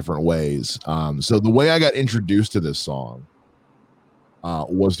lot of different ways. So the way I got introduced to this song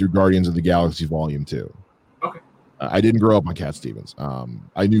was through Guardians of the Galaxy Volume 2. Okay. I didn't grow up on Cat Stevens.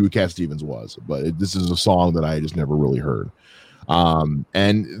 I knew who Cat Stevens was, but this is a song that I just never really heard. And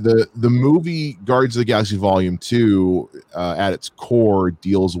the movie Guardians of the Galaxy Volume 2 at its core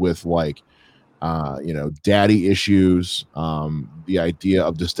deals with like daddy issues, the idea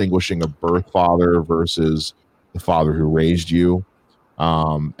of distinguishing a birth father versus the father who raised you.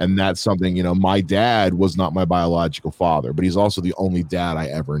 And that's something, my dad was not my biological father, but he's also the only dad I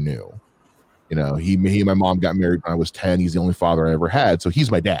ever knew. He and my mom got married when I was 10. He's the only father I ever had. So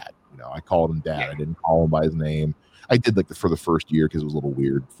he's my dad. I called him dad. Yeah. I didn't call him by his name. I did for the first year because it was a little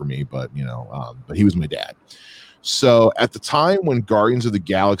weird for me, but but he was my dad. So at the time when Guardians of the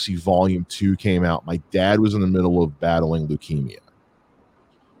Galaxy Volume 2 came out, my dad was in the middle of battling leukemia.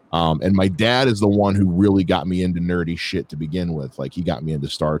 And my dad is the one who really got me into nerdy shit to begin with. Like he got me into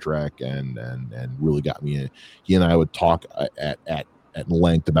Star Trek and really got me in. He and I would talk at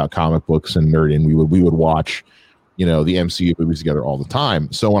length about comic books and nerd, and we would watch, the MCU movies together all the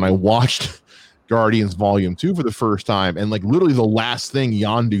time. So when I watched Guardians Volume 2 for the first time, and like literally the last thing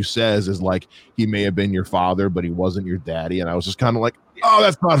Yondu says is like, he may have been your father, but he wasn't your daddy. And I was just kind of like, oh,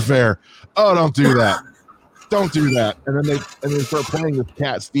 that's not fair. Oh, don't do that. Don't do that. And then they start playing this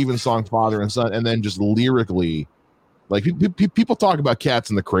Cat Stevens song, Father and Son, and then just lyrically, like people talk about Cats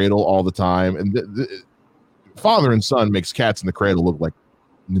in the Cradle all the time, and the Father and Son makes Cats in the Cradle look like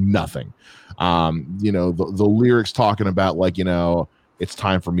nothing. The lyrics talking about like, it's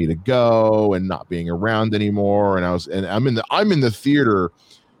time for me to go and not being around anymore. And I'm in the theater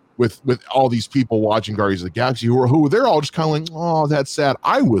with all these people watching Guardians of the Galaxy who they're all just kind of like, oh, that's sad.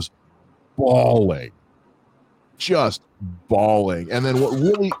 I was bawling. Just bawling. And then what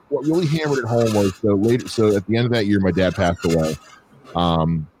really hammered it home was so at the end of that year my dad passed away.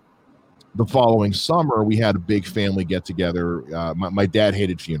 The following summer we had a big family get together. My dad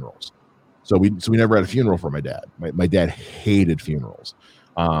hated funerals, so we never had a funeral for my dad. My dad hated funerals.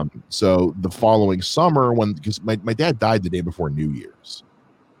 So the following summer, because my dad died the day before New Year's,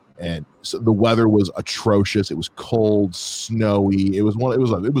 and so the weather was atrocious. It was cold, snowy. It was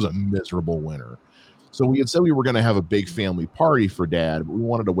a miserable winter. So we had said we were going to have a big family party for Dad, but we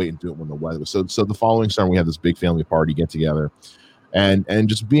wanted to wait and do it when the weather was. So the following summer we had this big family party get together, and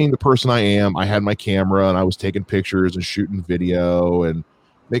just being the person I am, I had my camera and I was taking pictures and shooting video and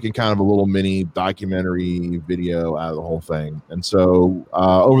making kind of a little mini documentary video out of the whole thing. And so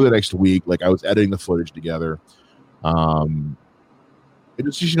over the next week, like I was editing the footage together. It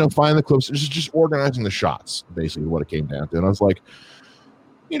was just, finding the clips, just organizing the shots, basically what it came down to. And I was like,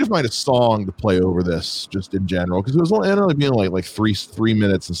 you need to find a song to play over this just in general, because it was only being like 3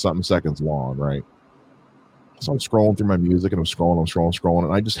 minutes and something seconds long, right? So I'm scrolling through my music and I'm scrolling,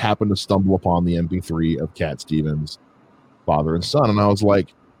 and I just happened to stumble upon the MP3 of Cat Stevens, Father and Son, and I was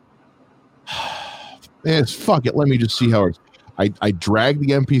like, man, fuck it, let me just see how it. I dragged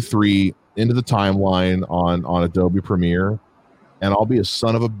the MP3 into the timeline on Adobe Premiere, and I'll be a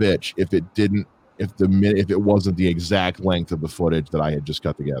son of a bitch if it wasn't the exact length of the footage that I had just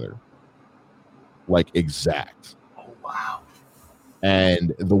cut together. Like exact. Oh wow.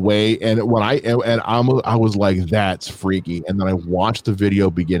 And the way, and when I was like, that's freaky. And then I watched the video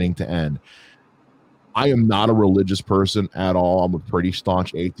beginning to end. I am not a religious person at all. I'm a pretty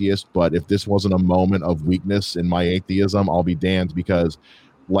staunch atheist, but if this wasn't a moment of weakness in my atheism, I'll be damned, because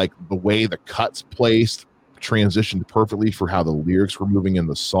like the way the cuts placed transitioned perfectly for how the lyrics were moving in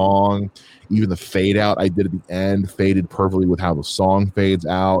the song. Even the fade out I did at the end faded perfectly with how the song fades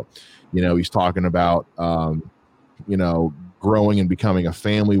out. He's talking about growing and becoming a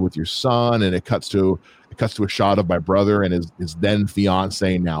family with your son, and it cuts to a shot of my brother and his then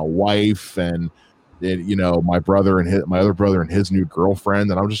fiance, now wife, and my other brother and his new girlfriend.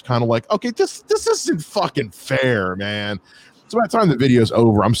 And I'm just kind of like, okay, this isn't fucking fair, man. So by the time the video's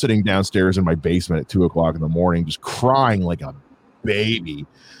over, I'm sitting downstairs in my basement at 2:00 in the morning, just crying like a baby.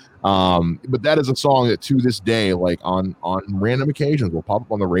 But that is a song that to this day, like on random occasions, will pop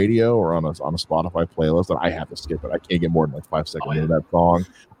up on the radio or on a Spotify playlist that I have to skip it. I can't get more than like 5 seconds into that song.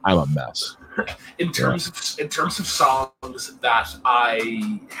 I'm a mess. In terms of songs that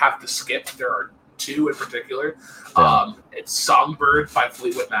I have to skip, there are two in particular. Yeah. It's Songbird by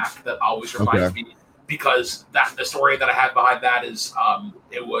Fleetwood Mac that always reminds me, because the story that I have behind that is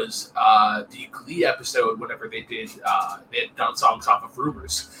it was the Glee episode whenever they had done songs off of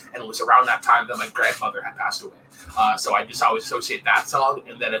Rumors, and it was around that time that my grandmother had passed away. So I just always associate that song,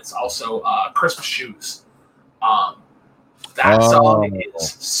 and then it's also Christmas Shoes. That song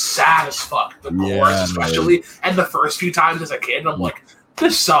is sad as fuck. The chorus especially, and the first few times as a kid, I'm like,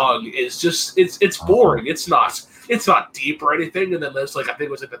 this song is just it's boring. It's not deep or anything. And then there's like, I think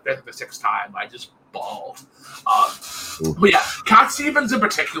it was like the fifth or the sixth time, I just bald. But yeah, Cat Stevens in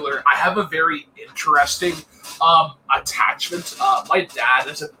particular, I have a very interesting attachment. My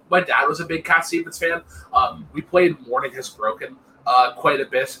dad was a big Cat Stevens fan. We played "Morning Has Broken" quite a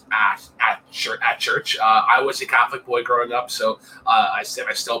bit at church. I was a Catholic boy growing up, so I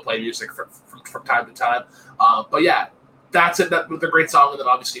still play music from time to time. But yeah, that's it. That was a great song, and then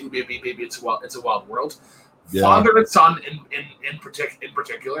obviously maybe it's a Wild World. Yeah. Father and Son in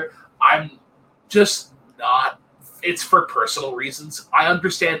particular, I'm just not. It's for personal reasons. I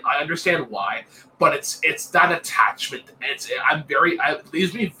understand why, but it's that attachment. It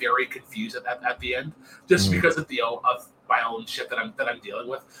leaves me very confused at the end, just because of my own shit that I'm dealing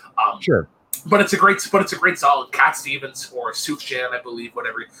with. Sure. But it's a great song. Cat Stevens or Sufjan, I believe,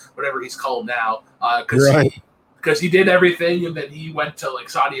 whatever he's called now, because he did everything, and then he went to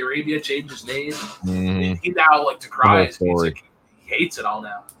like Saudi Arabia, changed his name. And he now like decries music. He hates it all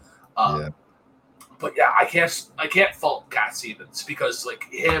now. But yeah, I can't fault Cat Stevens because like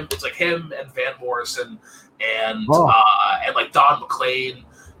it's like him and Van Morrison and like Don McLean,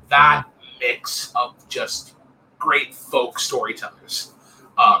 that mix of just great folk storytellers,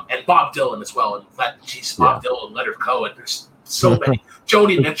 and Bob Dylan as well, and Bob Dylan, Leonard Cohen. There's so many.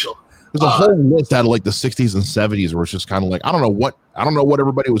 Joni Mitchell. There's a whole list out of like the 60s and 70s where it's just kind of like I don't know what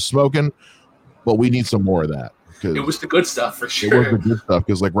everybody was smoking, but we need some more of that. It was the good stuff for sure. It was the good stuff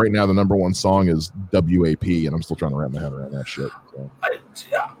because, like, right now the number one song is WAP, and I'm still trying to wrap my head around that shit. So.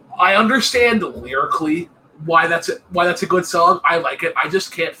 I understand lyrically why that's a good song. I like it. I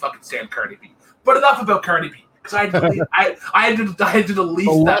just can't fucking stand Cardi B. But enough about Cardi B because I had to delete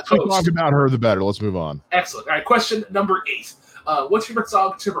that post. The less we talk about her, the better. Let's move on. Excellent. All right, question number 8. What's your favorite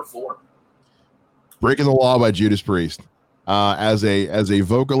song? Number 4. "Breaking the Law" by Judas Priest. As a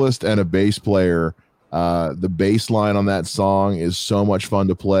vocalist and a bass player. The bass line on that song is so much fun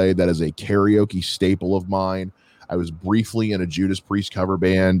to play. That is a karaoke staple of mine. I was briefly in a Judas Priest cover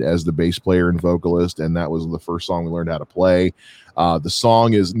band as the bass player and vocalist, and that was the first song we learned how to play. The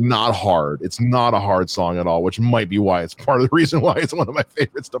song is not hard. It's not a hard song at all, which might be why it's part of the reason why it's one of my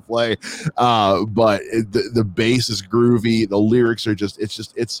favorites to play. But the bass is groovy. The lyrics are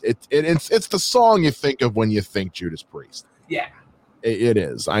it's the song you think of when you think Judas Priest. Yeah. It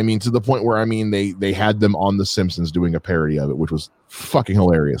is. I mean, to the point where they had them on The Simpsons doing a parody of it, which was fucking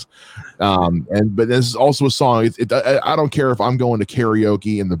hilarious. But this is also a song. I don't care if I'm going to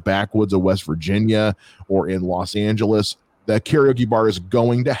karaoke in the backwoods of West Virginia or in Los Angeles. The karaoke bar is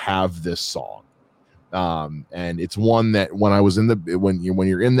going to have this song. And it's one that when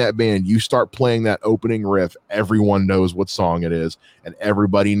you're in that band, you start playing that opening riff, everyone knows what song it is, and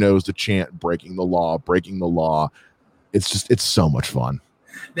everybody knows the chant "Breaking the Law, breaking the law." It's so much fun.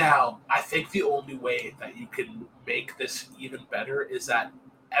 Now, I think the only way that you can make this even better is that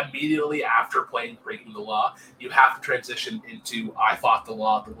immediately after playing "Breaking the Law," you have to transition into "I Fought the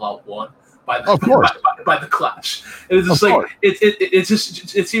Law Won" by the Clash. It's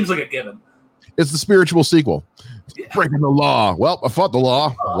just it seems like a given. It's the spiritual sequel. Yeah. Breaking the law. Well, I fought the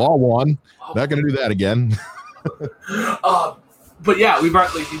law. Law won. Not going to do that again. But yeah, you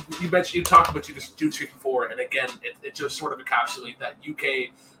mentioned you talked about Judas Priest before, and again, it just sort of encapsulates that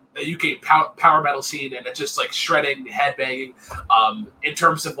UK power metal scene, and it's just like shredding, headbanging. In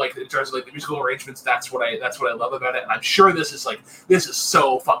terms of the musical arrangements, that's what I love about it, and I'm sure this is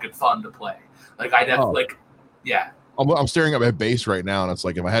so fucking fun to play. Like I definitely yeah. I'm staring at my bass right now, and it's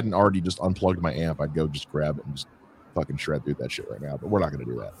like if I hadn't already just unplugged my amp, I'd go just grab it and just fucking shred through that shit right now. But we're not going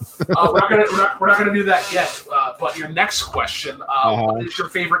to do that. We're not going to do that yet. But your next question: what is your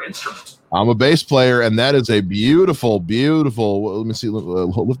favorite instrument? I'm a bass player, and that is a beautiful, beautiful. Let me see.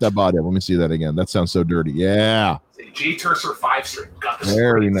 Lift that body up. Let me see that again. That sounds so dirty. Yeah. G Tercer 5-string. Got this.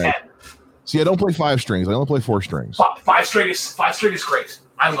 Very nice. 10. See, I don't play 5 strings. I only play 4 strings. 5 string is great.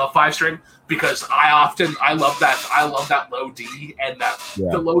 I love 5-string because I love that low D and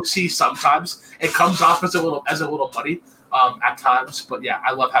the low C. Sometimes it comes off as a little muddy at times, but yeah,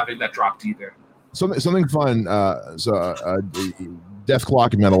 I love having that drop D there. Something fun. Death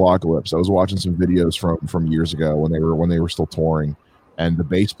Clock and Metalocalypse. I was watching some videos from years ago when they were still touring, and the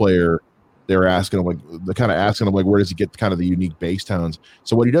bass player, they're asking him where does he get kind of the unique bass tones.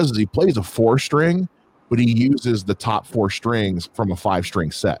 So what he does is he plays a 4-string, but he uses the top 4 strings from a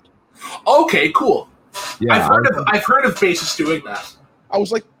 5-string set. Okay, cool. Yeah, I've heard of bassists doing that. I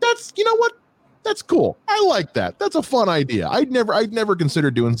was like, that's cool. I like that. That's a fun idea. I'd never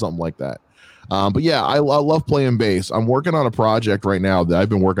considered doing something like that. But yeah, I love playing bass. I'm working on a project right now that I've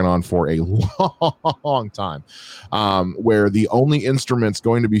been working on for a long time, where the only instruments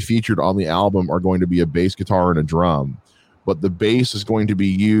going to be featured on the album are going to be a bass guitar and a drum, but the bass is going to be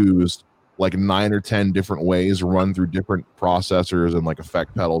used like 9 or 10 different ways run through different processors and like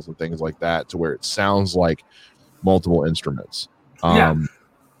effect pedals and things like that to where it sounds like multiple instruments. I'm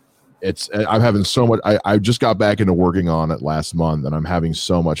having so much. I just got back into working on it last month, and I'm having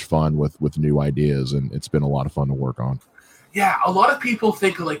so much fun with new ideas, and it's been a lot of fun to work on. Yeah, a lot of people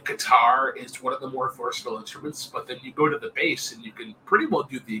think like guitar is one of the more versatile instruments, but then you go to the bass and you can pretty well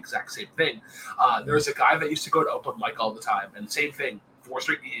do the exact same thing. There's a guy that used to go to open mic all the time, and same thing, four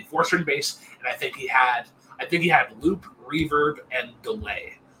string bass, and I think he had loop, reverb, and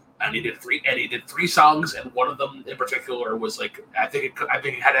delay. And he did three songs, and one of them in particular was like I think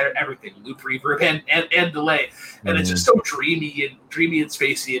it had everything: loop, reverb, and delay. And it's just so dreamy and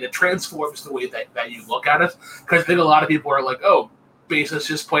spacey, and it transforms the way that you look at it. Because I think a lot of people are like, "Oh, bassists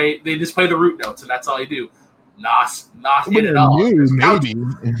just play the root notes, and that's all you do." Not it at all. Maybe.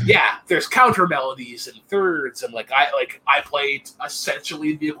 There's counter melodies and thirds, and I played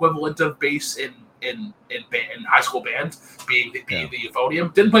essentially the equivalent of bass in high school band, being the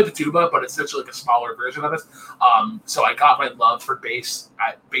euphonium. Didn't play the tuba, but it's essentially like a smaller version of it. So I got my love for bass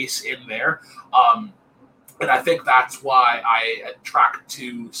in there. And I think that's why I attract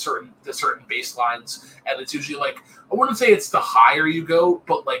to certain bass lines. And it's usually like, I wouldn't say it's the higher you go,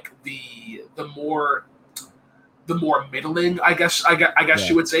 but like the more middling, I guess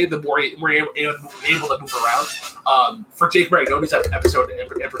you would say, the more you're able to move around. For Jake Maragoni's episode in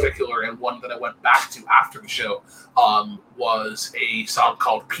particular, and one that I went back to after the show, was a song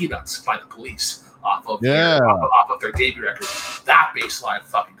called "Peanuts" by The Police off of their debut record. That bass line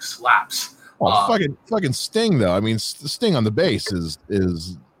fucking slaps. Fucking Sting though. I mean, Sting on the bass is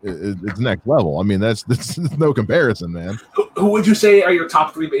it's next level. I mean, that's no comparison, man. Who would you say are your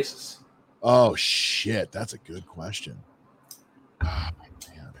top 3 bassists? Oh shit, that's a good question. Oh,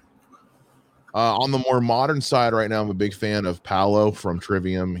 man. On the more modern side right now, I'm a big fan of Paolo from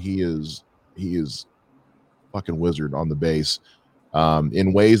Trivium. He is fucking wizard on the bass,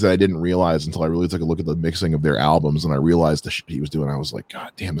 in ways that I didn't realize until I really took a look at the mixing of their albums, and I realized the shit he was doing. I was like,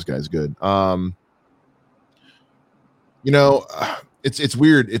 God damn, this guy's good. It's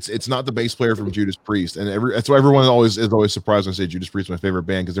weird. It's not the bass player from Judas Priest, and that's why everyone is always surprised when I say Judas Priest is my favorite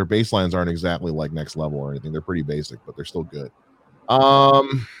band, because their bass lines aren't exactly like Next Level or anything. They're pretty basic, but they're still good.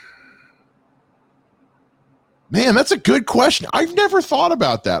 Man, that's a good question. I've never thought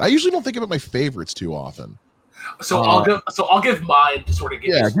about that. I usually don't think about my favorites too often. So I'll give mine to sort of get.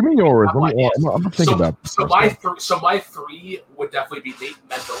 Yeah, give me yours. I'm thinking about. So my 3 would definitely be Nate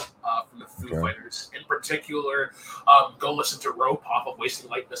Mendel from the Foo Fighters. In particular, go listen to Rope off of Wasting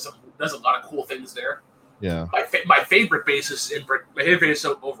Light. There's a lot of cool things there. Yeah. My favorite bassist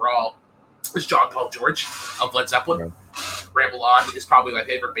overall is John Paul George of Led Zeppelin. Okay. Ramble On is probably my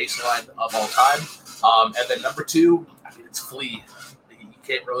favorite bass line of all time. And then number 2, I mean, it's Flea.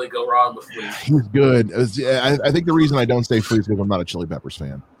 Can't really go wrong with Flea. He's good. I think the reason I don't say Flea is because I'm not a Chili Peppers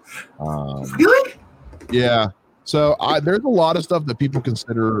fan. Really? Yeah. So there's a lot of stuff that people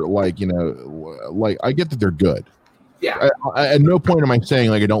consider like I get that they're good. Yeah. At no point am I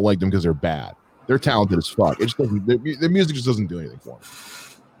saying like I don't like them because they're bad. They're talented as fuck. It just doesn't. Their music just doesn't do anything for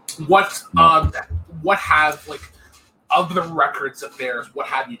me. What have like of the records of theirs? What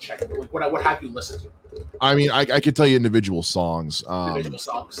have you checked? Like, what have you listened to? I mean, I could tell you individual songs. Individual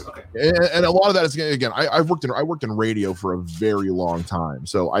songs, okay. And a lot of that is, again, I worked in radio for a very long time,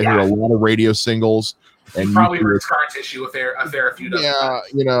 so I hear a lot of radio singles. And you probably heard Scar Tissue a fair few. Yeah,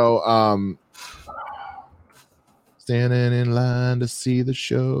 standing in line to see the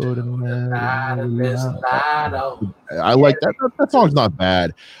show tonight. I like that. That song's not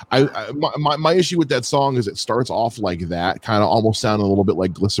bad. My issue with that song is it starts off like that, kind of almost sounding a little bit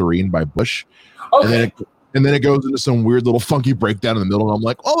like Glycerine by Bush. Okay. And then it goes into some weird little funky breakdown in the middle, and I'm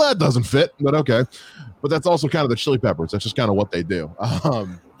like, oh, that doesn't fit, but okay. But that's also kind of the Chili Peppers. That's just kind of what they do.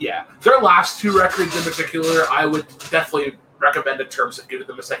 Yeah. Their last 2 records in particular, I would definitely recommend in terms of giving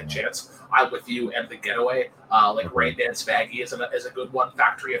them a second chance. I'm With You and The Getaway. Rain Dance Maggie is a good one.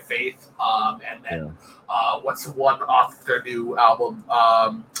 Factory of Faith. And then what's the one off their new album?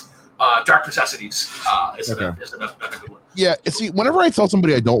 Dark Necessities is another good one. Yeah, see, whenever I tell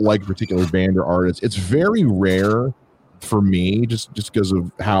somebody I don't like a particular band or artist, it's very rare for me, just because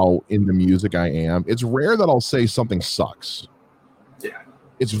of how into music I am. It's rare that I'll say something sucks. Yeah.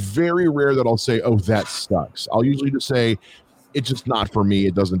 It's very rare that I'll say, oh, that sucks. I'll usually just say, it's just not for me.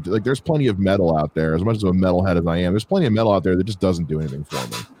 It doesn't, like, there's plenty of metal out there. As much as a metalhead as I am, there's plenty of metal out there that just doesn't do anything for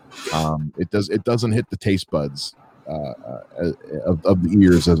me. It doesn't hit the taste buds of the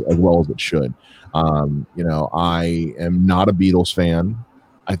ears as well as it should. I am not a Beatles fan.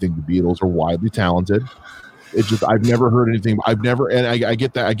 I think the Beatles are widely talented. It's just I've never heard anything. I've never, and I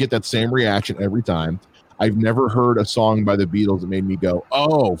get that. I get that same reaction every time. I've never heard a song by the Beatles that made me go,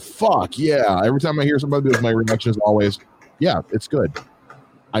 "Oh fuck yeah!" Every time I hear somebody, my reaction is always, "Yeah, it's good."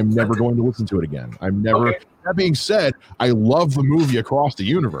 I'm never going to listen to it again. I'm never. Okay. That being said, I love the movie Across the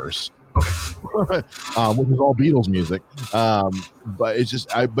Universe, which is all Beatles music. But it's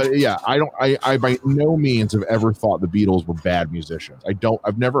just, I by no means have ever thought the Beatles were bad musicians.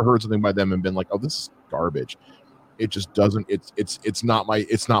 I've never heard something by them and been like, "Oh, this is garbage." It just doesn't. It's not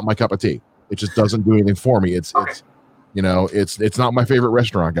my cup of tea. It just doesn't do anything for me. It's not my favorite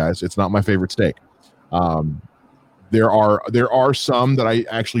restaurant, guys. It's not my favorite steak. There are some that I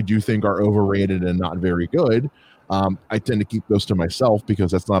actually do think are overrated and not very good. I tend to keep those to myself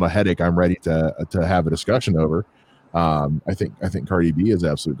because that's not a headache I'm ready to have a discussion over. I think Cardi B is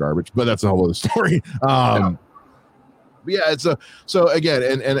absolute garbage, but that's a whole other story. Yeah, so again,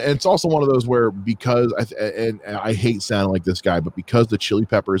 and it's also one of those where because I hate sounding like this guy, but because the Chili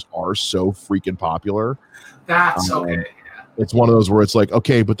Peppers are so freaking popular, that's okay. It's one of those where it's like,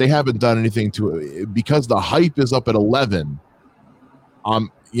 okay, but they haven't done anything to it because the hype is up at 11. I'm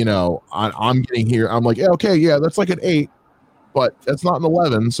getting here. I'm like, okay, yeah, that's like an 8, but that's not an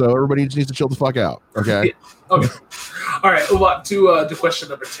 11. So everybody just needs to chill the fuck out. Okay. Okay. All right. Move on to question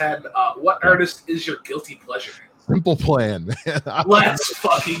number 10. What artist is your guilty pleasure? Simple Plan. Let's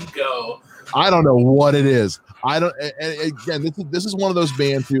fucking go. I don't know what it is. I don't. And again, this is one of those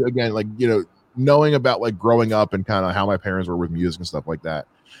bands who, again, like, knowing about like growing up and kind of how my parents were with music and stuff like that.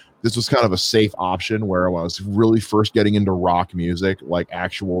 This was kind of a safe option where when I was really first getting into rock music, like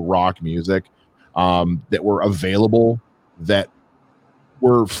actual rock music, that were available, that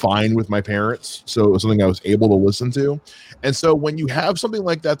were fine with my parents. So it was something I was able to listen to. And so when you have something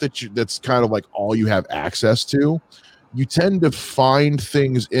like that, that's kind of like all you have access to, you tend to find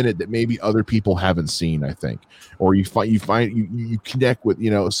things in it that maybe other people haven't seen, I think, or you connect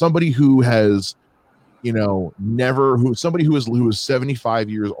with, somebody who has, somebody who is 75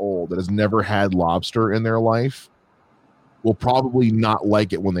 years old that has never had lobster in their life will probably not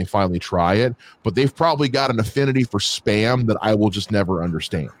like it when they finally try it, but they've probably got an affinity for Spam that I will just never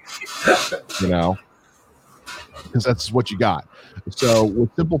understand, because that's what you got. So with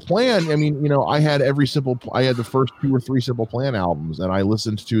Simple Plan, I mean, I had the first 2 or 3 Simple Plan albums and I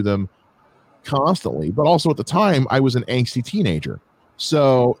listened to them constantly, but also at the time I was an angsty teenager.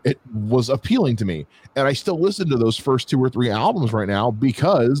 So it was appealing to me. And I still listen to those first 2 or 3 albums right now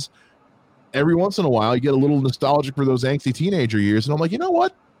because every once in a while you get a little nostalgic for those angsty teenager years. And I'm like, you know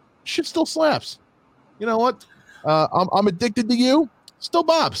what? Shit still slaps. You know what? I'm addicted to you. Still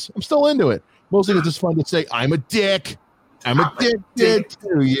bops. I'm still into it. Mostly it's just fun to say, I'm a dick. I'm addicted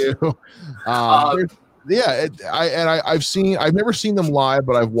to you. I've never seen them live,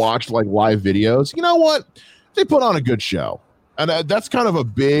 but I've watched like live videos. You know what? They put on a good show. And that's kind of a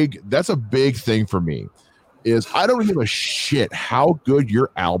big thing for me, is I don't give a shit how good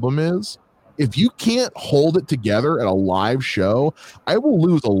your album is. If you can't hold it together at a live show, I will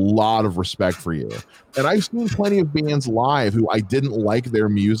lose a lot of respect for you. And I've seen plenty of bands live who I didn't like their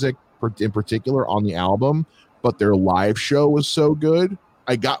music in particular on the album, but their live show was so good,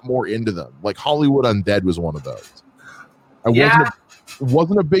 I got more into them. Like Hollywood Undead was one of those. I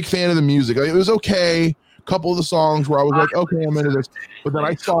wasn't a big fan of the music. Like, it was okay. A couple of the songs where I was like, okay, I'm into this. But then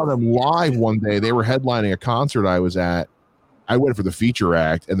I saw them live one day. They were headlining a concert I was at. I went for the feature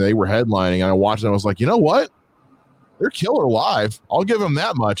act, and they were headlining, and I watched it, and I was like, you know what? They're killer live. I'll give them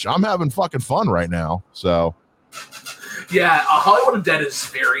that much. I'm having fucking fun right now. So, yeah, Hollywood Undead is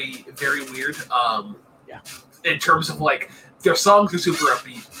very, very weird. In terms of like their songs are super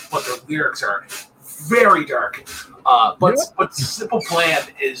upbeat, but their lyrics are very dark. But Simple Plan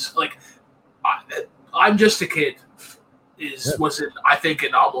is like, I'm Just a Kid was in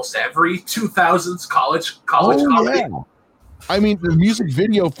almost every 2000s college comedy. Yeah. I mean, the music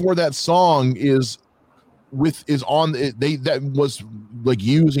video for that song that was like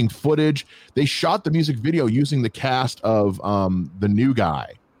using footage. They shot the music video using the cast of The New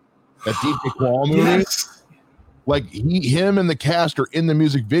Guy, that DJ Qual movie. Yes. Like him and the cast are in the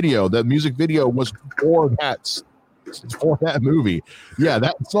music video. The music video was for that movie. Yeah,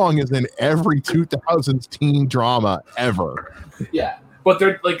 that song is in every 2000s teen drama ever. Yeah, but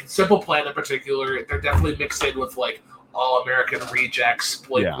they're like Simple Plan in particular. They're definitely mixed in with like All American Rejects,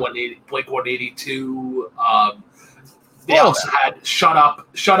 Blink 182. They also had Shut Up.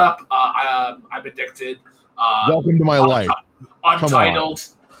 I'm Addicted. Welcome to My Life. Untitled.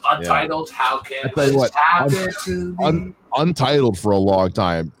 How can this happen to me? Untitled for a long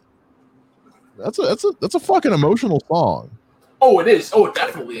time. That's a fucking emotional song. Oh, it is. Oh, it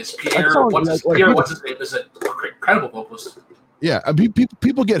definitely is. Pierre, what's his name? Is an incredible vocalist. Yeah, I mean,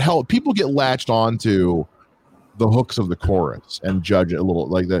 people get help. People get latched onto the hooks of the chorus and judge it a little,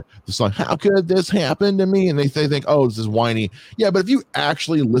 like the song. How could this happen to me? And they think, oh, this is whiny. Yeah, but if you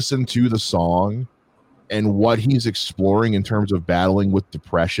actually listen to the song and what he's exploring in terms of battling with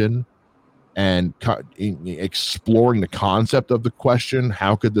depression and exploring the concept of the question,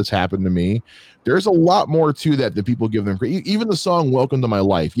 how could this happen to me? There's a lot more to that people give them. Even the song "Welcome to My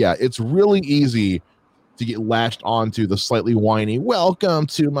Life," yeah, it's really easy to get latched onto the slightly whiny "Welcome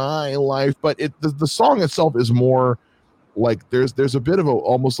to My Life," but the song itself is more like there's a bit of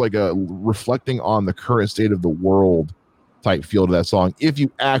almost like a reflecting on the current state of the world type feel to that song. If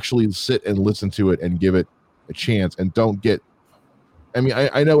you actually sit and listen to it and give it a chance, and don't get, I mean,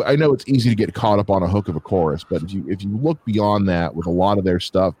 I know it's easy to get caught up on a hook of a chorus, but if you look beyond that with a lot of their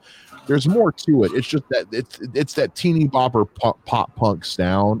stuff, there's more to it. It's just that it's that teeny bopper pop punk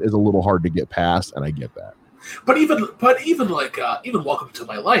sound is a little hard to get past, and I get that. But even "Welcome to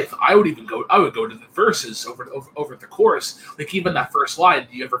My Life," I would go to the verses over the chorus. Like even that first line,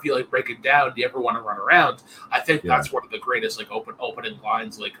 "Do you ever feel like breaking down? Do you ever want to run around?" I think that's one of the greatest like opening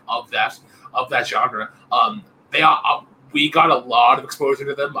lines like of that genre. We got a lot of exposure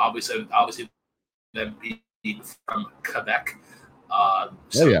to them. Obviously them being from Quebec.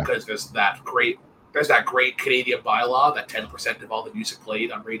 Because there's that great Canadian bylaw that 10% of all the music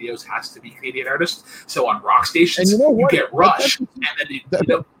played on radios has to be Canadian artists. So on rock stations, you get Rush, and then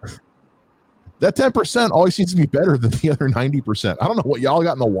that 10% always seems to be better than the other 90%. I don't know what y'all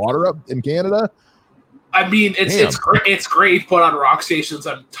got in the water up in Canada. I mean, it's great, but on rock stations,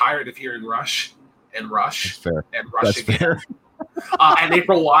 I'm tired of hearing Rush and Rush. That's fair. And Rush That's again. Fair. And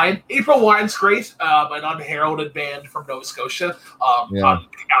April Wine. April Wine's great, an unheralded band from Nova Scotia. On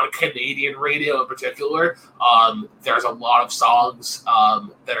Canadian radio in particular, there's a lot of songs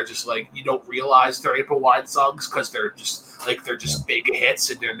that are just like you don't realize they're April Wine songs because they're just big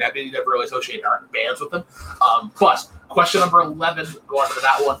hits and you never really associate bands with them. But question number 11, go on to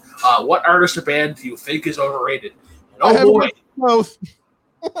that one. What artist or band do you think is overrated? And oh boy, both.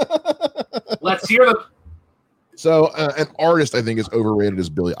 Let's hear them. So an artist I think is overrated is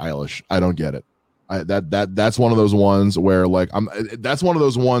Billie Eilish. I don't get it. That's one of those ones where that's one of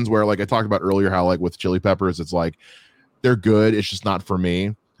those ones where like I talked about earlier how like with Chili Peppers it's like they're good, it's just not for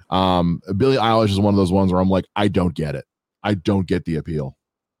me. Billie Eilish is one of those ones where I'm like I don't get it. I don't get the appeal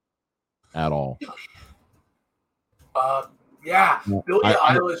at all. Billie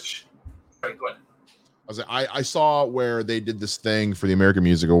Eilish. Sorry, go ahead. I saw where they did this thing for the American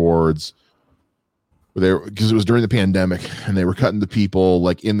Music Awards because it was during the pandemic and they were cutting to people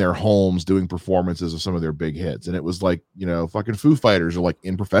like in their homes doing performances of some of their big hits. And it was like, fucking Foo Fighters are like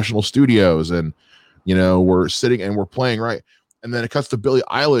in professional studios and, we're sitting and we're playing, right? And then it cuts to Billie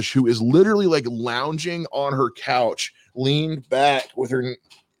Eilish, who is literally like lounging on her couch, leaned back with her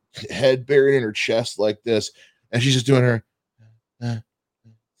head buried in her chest like this. And she's just doing her.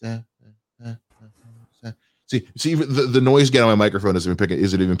 See, the noise getting on my microphone isn't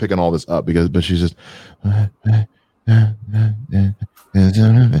even picking all this up but she's just. I'm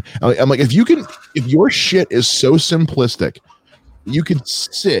like, if your shit is so simplistic, you could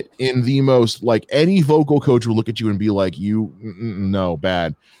sit in the most like any vocal coach will look at you and be like, no,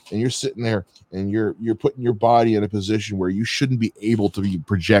 bad. And you're sitting there and you're putting your body in a position where you shouldn't be able to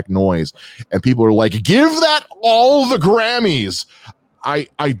project noise, and people are like, give that all the Grammys. I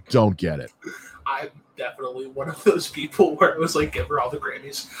don't get it. I'm definitely one of those people where it was like give her all the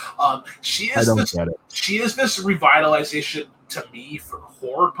Grammys. She is this revitalization to me for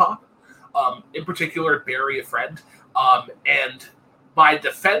horror pop, in particular Bury a Friend. And my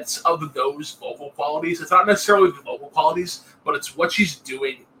defense of those vocal qualities, it's not necessarily the vocal qualities, but it's what she's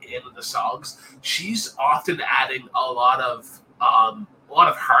doing in the songs. She's often adding a lot of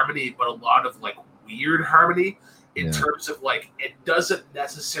harmony, but a lot of like weird harmony. In terms of like, it doesn't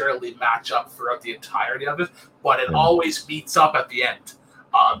necessarily match up throughout the entirety of it, but it always meets up at the end.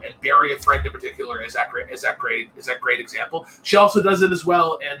 And Bury a Friend in particular is that great example. She also does it as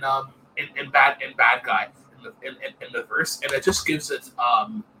well in Bad Guy in the verse, and it just gives it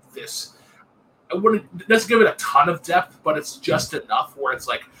this. It doesn't give it a ton of depth, but it's just enough where it's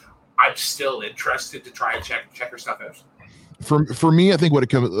like I'm still interested to try and check her stuff out. For me, I think what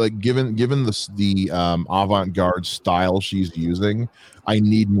it comes like given the avant-garde style she's using, I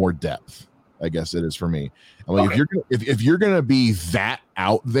need more depth. I guess it is for me. I'm like, if you're gonna be that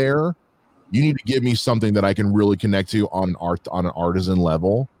out there, you need to give me something that I can really connect to on an artisan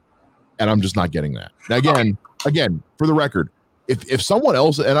level, and I'm just not getting that. Now, again, for the record, if someone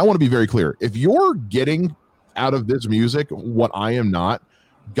else, and I want to be very clear, if you're getting out of this music what I am not,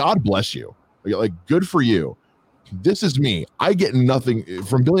 God bless you. Like, good for you. This is me. I get nothing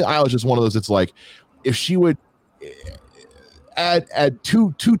from Billie Eilish. Is one of those. It's like if she would add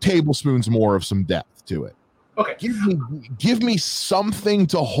two tablespoons more of some depth to it. Okay. Give me something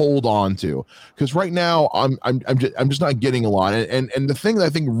to hold on to, because right now I'm just not getting a lot. And the thing that I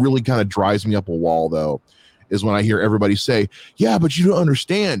think really kind of drives me up a wall though is when I hear everybody say, "Yeah, but you don't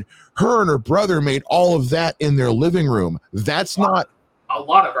understand. Her and her brother made all of that in their living room." That's not. A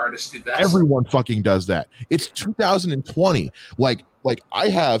lot of artists do that. Everyone fucking does that. It's 2020. Like I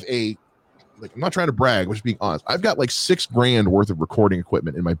have I'm not trying to brag, but just being honest. I've got like $6,000 worth of recording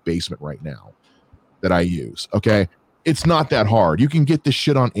equipment in my basement right now that I use. Okay. It's not that hard. You can get this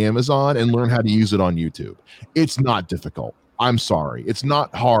shit on Amazon and learn how to use it on YouTube. It's not difficult. I'm sorry. It's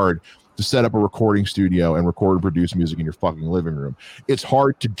not hard to set up a recording studio and record and produce music in your fucking living room. It's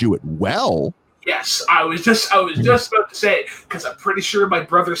hard to do it well. Yes, I was just about to say, because I'm pretty sure my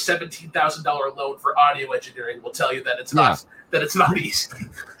brother's $17,000 loan for audio engineering will tell you that it's not easy.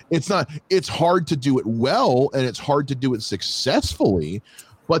 It's not. It's hard to do it well, and it's hard to do it successfully.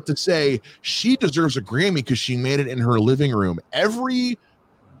 But to say she deserves a Grammy because she made it in her living room, every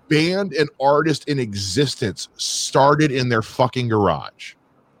band and artist in existence started in their fucking garage.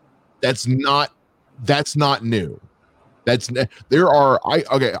 That's not new. I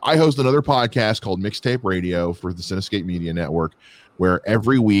host another podcast called Mixtape Radio for the Cinescape Media Network, where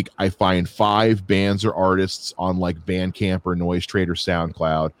every week I find 5 bands or artists on like Bandcamp or Noise Trade or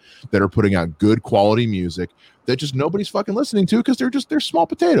SoundCloud that are putting out good quality music that just nobody's fucking listening to because they're small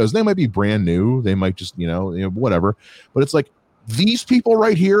potatoes. They might be brand new, they might just whatever, but it's like these people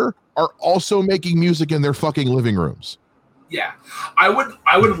right here are also making music in their fucking living rooms. Yeah, I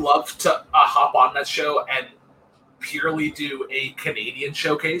would love to hop on that show and purely do a Canadian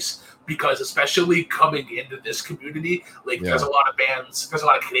showcase, because especially coming into this community, there's a lot of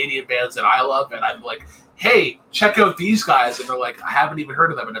Canadian bands that I love, and I'm like, hey, check out these guys, and they're like, I haven't even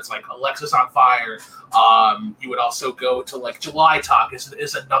heard of them, and it's like Alexis on Fire. You would also go to like July Talk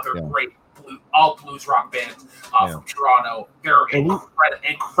is another great all blues rock band from Toronto. They're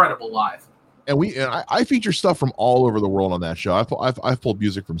incredible live. And I feature stuff from all over the world on that show. I've pulled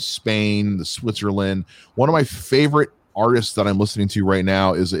music from Spain, Switzerland. One of my favorite artists that I'm listening to right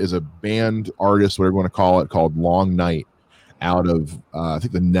now is a band artist, whatever you want to call it, called Long Night, out of I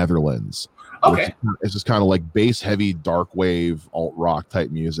think the Netherlands. Okay, it's just kind of like bass heavy, dark wave, alt rock type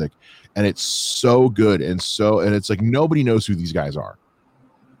music, and it's so good and it's like nobody knows who these guys are.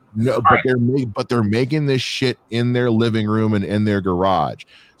 No, but they're making this shit in their living room and in their garage.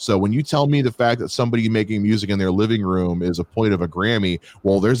 So when you tell me the fact that somebody making music in their living room is a point of a Grammy,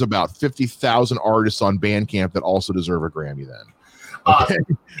 well, there's about 50,000 artists on Bandcamp that also deserve a Grammy then. Okay?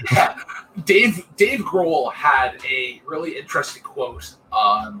 Dave Grohl had a really interesting quote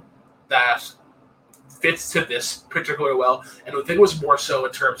that fits to this particularly well, and I think it was more so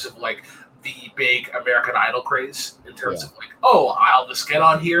in terms of like the big American Idol craze, in terms of like, oh, I'll just get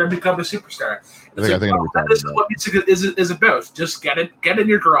on here and become a superstar. This is what music is about. Just get in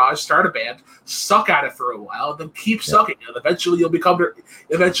your garage, start a band, suck at it for a while, then keep sucking, and eventually you'll become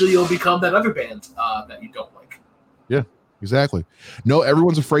that other band that you don't like. Yeah, exactly. No,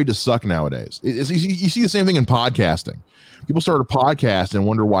 everyone's afraid to suck nowadays. You see the same thing in podcasting. People start a podcast and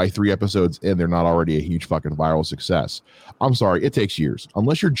wonder why 3 episodes in they're not already a huge fucking viral success. I'm sorry, it takes years.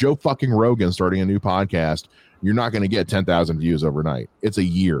 Unless you're Joe fucking Rogan starting a new podcast, you're not going to get 10,000 views overnight. It's a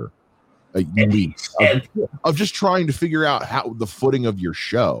year, of just trying to figure out how the footing of your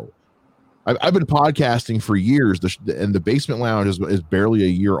show. I've been podcasting for years, and the Basement Lounge is barely a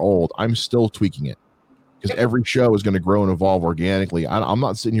year old. I'm still tweaking it, because every show is going to grow and evolve organically. I'm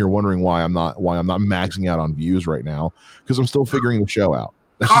not sitting here wondering why I'm not maxing out on views right now, because I'm still figuring the show out.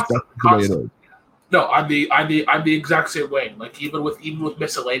 That's the way it is. No, I'm the exact same way. Like even with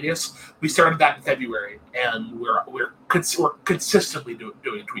Miscellaneous, we started that in February, and we're consistently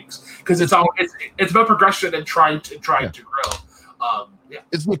doing tweaks, because it's about progression and trying to grow.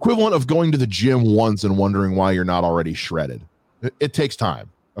 It's the equivalent of going to the gym once and wondering why you're not already shredded. It takes time.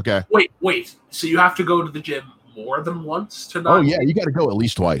 Okay. Wait. So you have to go to the gym more than once to not? Oh yeah, you got to go at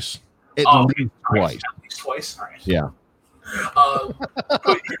least twice. At least twice. All right. Yeah.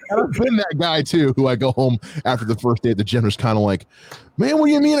 I've been that guy too, who I go home after the first day at the gym is kind of like, man, what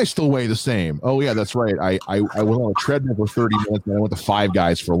do you mean I still weigh the same? Oh yeah, that's right. I went on a treadmill for 30 minutes and I went to Five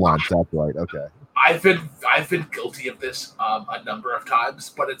Guys for lunch. That's right. Okay. I've been guilty of this a number of times,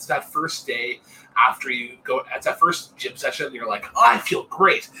 but it's that first day after you go. It's that first gym session. And you're like, oh, I feel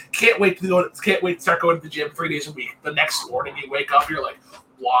great. Can't wait to start going to the gym 3 days a week. The next morning you wake up, you're like,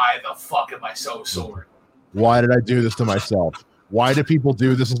 why the fuck am I so sore? Why did I do this to myself? Why do people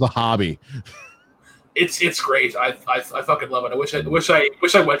do this as a hobby? It's great. I fucking love it. I wish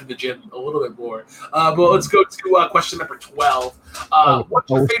I went to the gym a little bit more. But let's go to question number 12.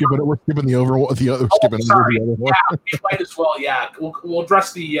 We're skipping the other one. Yeah, we might as well. Yeah, we'll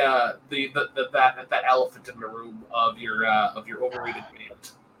address that elephant in the room of your overrated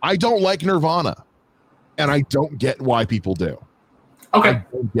band. I don't like Nirvana, and I don't get why people do. Okay, I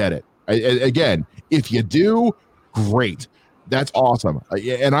don't get it. Again, if you do, great. That's awesome.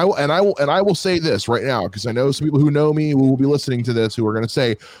 And I will say this right now, because I know some people who know me who will be listening to this who are going to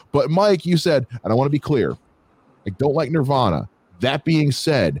say, but Mike, you said, and I want to be clear, I don't like Nirvana. That being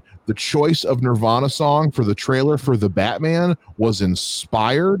said, the choice of Nirvana song for the trailer for The Batman was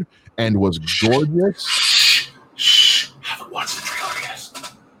inspired and was gorgeous. Shh. Haven't watched the trailer yet.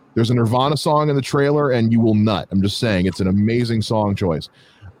 There's a Nirvana song in the trailer, and you will nut. I'm just saying, it's an amazing song choice.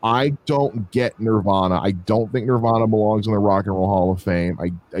 I don't get Nirvana. I don't think Nirvana belongs in the Rock and Roll Hall of Fame.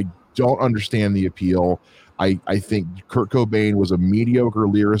 I don't understand the appeal. I think Kurt Cobain was a mediocre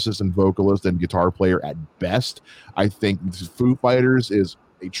lyricist and vocalist and guitar player at best. I think Foo Fighters is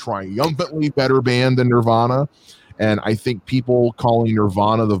a triumphantly better band than Nirvana. And I think people calling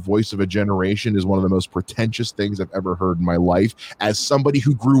Nirvana the voice of a generation is one of the most pretentious things I've ever heard in my life as somebody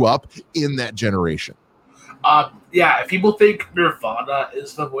who grew up in that generation. If people think Nirvana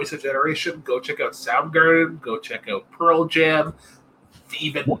is the voice of generation, go check out Soundgarden, go check out Pearl Jam,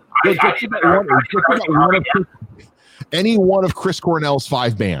 any one of Chris Cornell's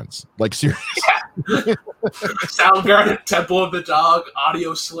 5 bands. Like, seriously. Yeah. Soundgarden, Temple of the Dog,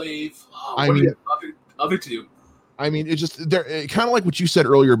 Audio Slave. Other two. I mean, it's just they're kind of like what you said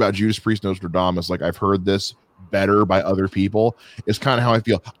earlier about Judas Priest, Nostradamus. Like, I've heard this better by other people. Is kind of how I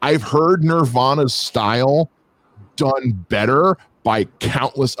feel. I've heard Nirvana's style done better by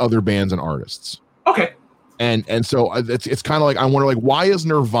countless other bands and artists. Okay. And so it's kind of like I wonder, like, why is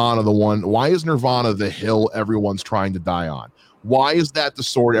Nirvana the hill everyone's trying to die on? Why is that the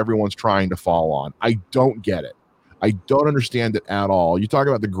sword everyone's trying to fall on? I don't get it. I don't understand it at all. You talk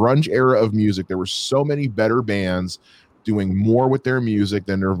about the grunge era of music. There were so many better bands doing more with their music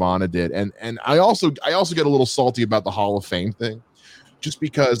than Nirvana did. And I also get a little salty about the Hall of Fame thing, just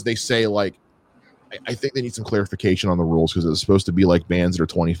because they say, like, I think they need some clarification on the rules, because it's supposed to be like bands that are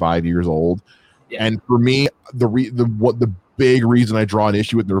 25 years old. Yeah. And for me, the big reason I draw an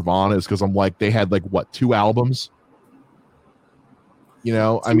issue with Nirvana is because I'm like, they had like 2 albums. You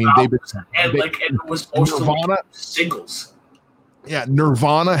know, I mean, it was Nirvana singles. Yeah,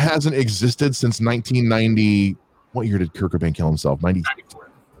 Nirvana hasn't existed since 1990. What year did Kurt Cobain kill himself?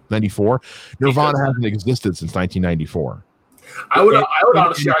 94. Nirvana hasn't existed since 1994. I would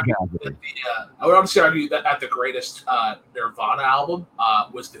honestly argue that the greatest Nirvana album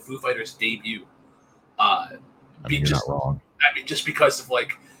was the Foo Fighters' debut. You're not wrong. I mean, just because of,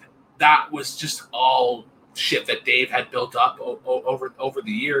 like, that was just all shit that Dave had built up over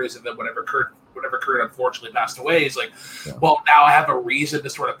the years, and then whenever Kurt unfortunately passed away, he's like, well, now I have a reason to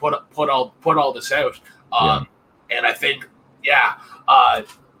sort of put all this out. And I think,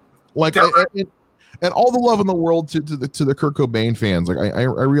 and all the love in the world to the Kurt Cobain fans. Like, I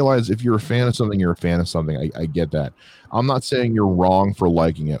realize if you're a fan of something, you're a fan of something. I get that. I'm not saying you're wrong for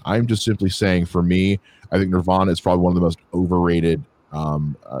liking it. I'm just simply saying, for me, I think Nirvana is probably one of the most overrated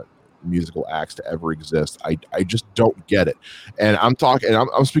musical acts to ever exist. I just don't get it. And I'm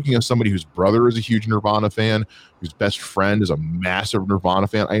speaking as somebody whose brother is a huge Nirvana fan, whose best friend is a massive Nirvana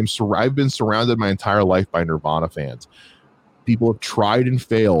fan. I've been surrounded my entire life by Nirvana fans. People have tried and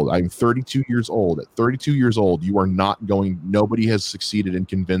failed. I'm 32 years old. At 32 years old, nobody has succeeded in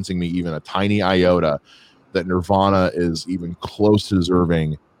convincing me even a tiny iota that Nirvana is even close to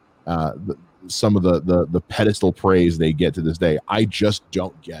deserving some of the pedestal praise they get to this day. I just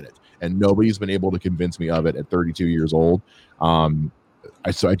don't get it. And nobody's been able to convince me of it at 32 years old.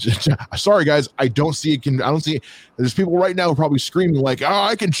 Sorry guys, I don't see it. I don't see it. There's people right now who are probably screaming like, "Oh,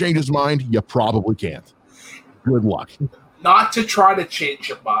 I can change his mind." You probably can't. Good luck. Not to try to change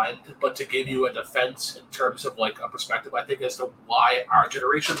your mind, but to give you a defense in terms of, like, a perspective, I think, as to why our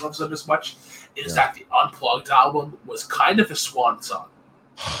generation loves them as much, is that the Unplugged album was kind of a swan song.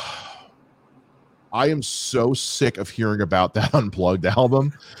 I am so sick of hearing about that Unplugged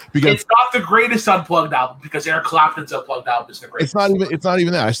album, because it's not the greatest Unplugged album, because Eric Clapton's Unplugged album is the greatest. It's not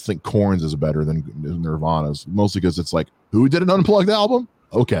even that. I just think Korn's is better than Nirvana's, mostly because it's like, who did an Unplugged album?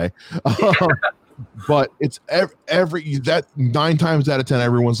 Okay. But it's every that 9 times out of 10,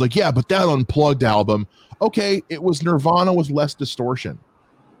 everyone's like, yeah, but that Unplugged album, okay, it was Nirvana with less distortion.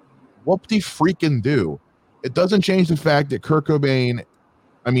 What did he freaking do? It doesn't change the fact that Kurt Cobain,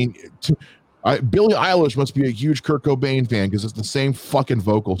 I mean, Billie Eilish must be a huge Kurt Cobain fan because it's the same fucking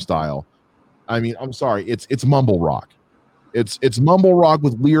vocal style. I mean, I'm sorry, it's mumble rock. It's mumble rock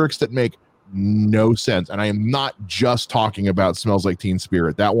with lyrics that make no sense. And I am not just talking about Smells Like Teen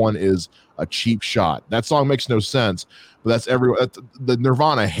Spirit. That one is a cheap shot. That song makes no sense, but that's the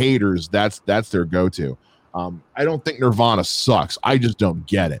Nirvana haters. That's their go-to. I don't think Nirvana sucks. I just don't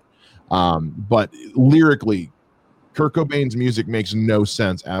get it. But lyrically, Kurt Cobain's music makes no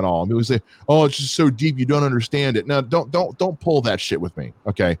sense at all. I mean, we say, "Oh, it's just so deep, you don't understand it." No, don't pull that shit with me.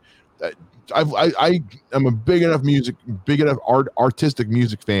 Okay, I am a big enough artistic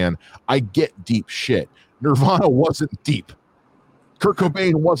music fan. I get deep shit. Nirvana wasn't deep. Kurt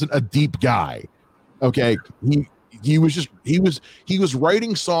Cobain wasn't a deep guy. Okay, he was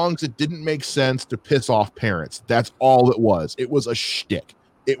writing songs that didn't make sense to piss off parents. That's all it was. It was a shtick.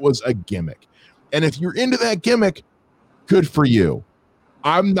 It was a gimmick. And if you're into that gimmick, good for you.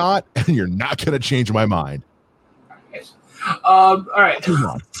 I'm not, and you're not going to change my mind. All right.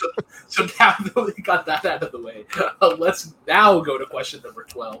 So now that we got that out of the way, let's now go to question number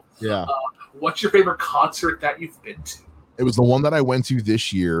 12. Yeah. What's your favorite concert that you've been to? It was the one that I went to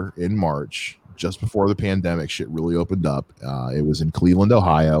this year in March, just before the pandemic shit really opened up. It was in Cleveland,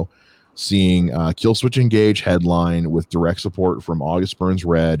 Ohio, seeing Killswitch Engage headline with direct support from August Burns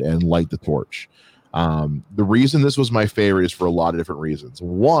Red and Light the Torch. The reason this was my favorite is for a lot of different reasons.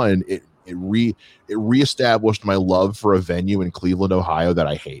 One, it reestablished my love for a venue in Cleveland, Ohio that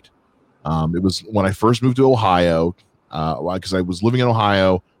I hate. It was when I first moved to Ohio, because I was living in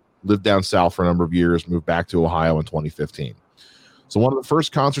Ohio, lived down south for a number of years, moved back to Ohio in 2015. So one of the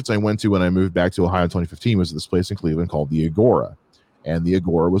first concerts I went to when I moved back to Ohio in 2015 was at this place in Cleveland called the Agora. And the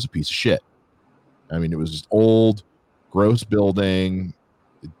Agora was a piece of shit. I mean, it was just old, gross building.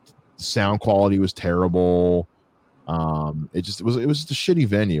 The sound quality was terrible. It was just a shitty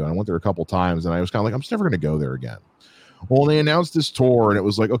venue. I went there a couple times and I was kind of like, I'm just never going to go there again. Well, they announced this tour and it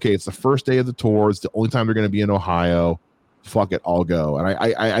was like, okay, it's the first day of the tour. It's the only time they're going to be in Ohio. Fuck it, I'll go. And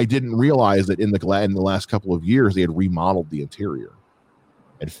I didn't realize that in the last couple of years, they had remodeled the interior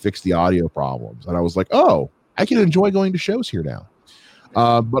and fixed the audio problems. And I was like, oh, I can enjoy going to shows here now.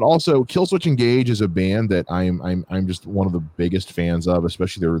 But also, Killswitch Engage is a band that I'm just one of the biggest fans of,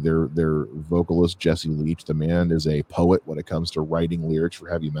 especially their vocalist Jesse Leach. The man is a poet when it comes to writing lyrics for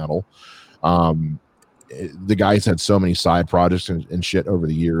heavy metal. The guy's had so many side projects and shit over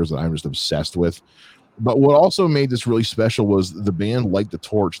the years that I'm just obsessed with. But what also made this really special was the band Light the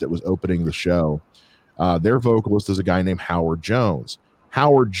Torch that was opening the show. Their vocalist is a guy named Howard Jones.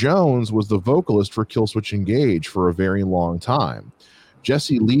 Howard Jones was the vocalist for Killswitch Engage for a very long time.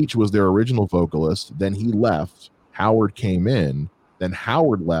 Jesse Leach was their original vocalist. Then he left. Howard came in. Then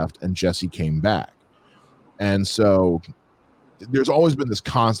Howard left, and Jesse came back. And so there's always been this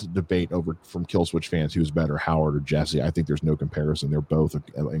constant debate from Killswitch fans who's better, Howard or Jesse. I think there's no comparison. They're both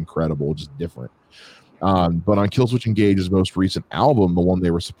incredible, just different. But on Killswitch Engage's most recent album, the one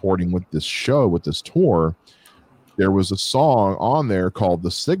they were supporting with this show, with this tour, there was a song on there called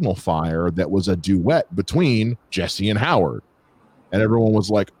The Signal Fire that was a duet between Jesse and Howard. And everyone was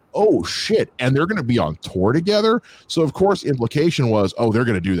like, oh, shit. And they're going to be on tour together? So, of course, implication was, oh, they're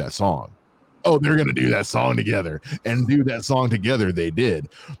going to do that song. Oh, they're going to do that song together. And do that song together. They did.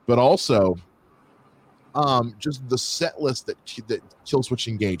 But also, just the set list that Killswitch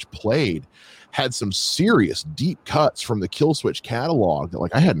Engage played had some serious deep cuts from the Killswitch catalog that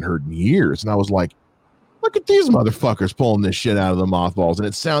like I hadn't heard in years. And I was like, look at these motherfuckers pulling this shit out of the mothballs. And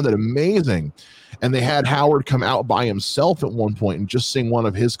it sounded amazing. And they had Howard come out by himself at one point and just sing one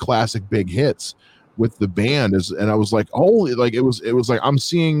of his classic big hits with the band. And I was like, holy, like it was like I'm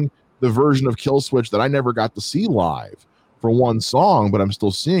seeing the version of Killswitch that I never got to see live for one song, but I'm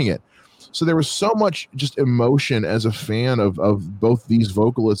still seeing it. So there was so much just emotion as a fan of both these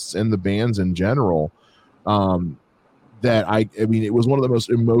vocalists and the bands in general, that I mean, it was one of the most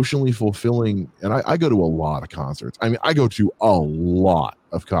emotionally fulfilling. And I go to a lot of concerts. I mean, I go to a lot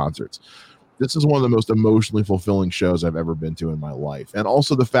of concerts. This is one of the most emotionally fulfilling shows I've ever been to in my life. And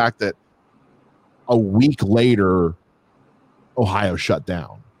also the fact that a week later, Ohio shut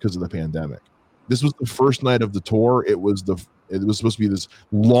down because of the pandemic. This was the first night of the tour. It was supposed to be this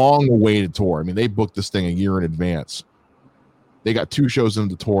long-awaited tour. I mean, they booked this thing a year in advance. They got 2 shows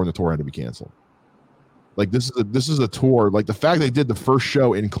into the tour, and the tour had to be canceled. Like this is a tour. Like the fact they did the first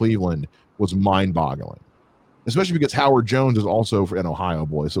show in Cleveland was mind-boggling, especially because Howard Jones is also an Ohio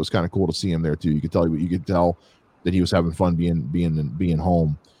boy, so it's kind of cool to see him there too. You could tell that he was having fun being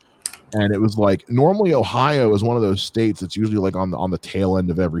home. And it was like normally Ohio is one of those states that's usually like on the tail end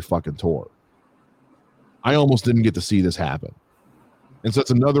of every fucking tour. I almost didn't get to see this happen. And so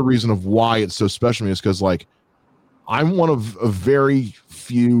that's another reason of why it's so special to me, is because like I'm one of a very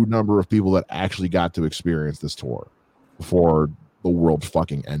few number of people that actually got to experience this tour before the world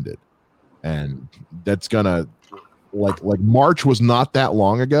fucking ended. And that's gonna like March was not that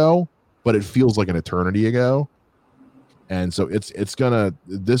long ago, but it feels like an eternity ago. And so it's gonna,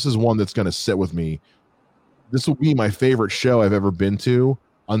 this is one that's gonna sit with me. This will be my favorite show I've ever been to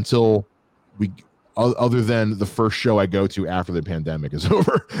until we, other than the first show I go to after the pandemic is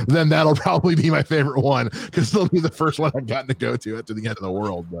over. Then that'll probably be my favorite one, because it'll be the first one I've gotten to go to at the end of the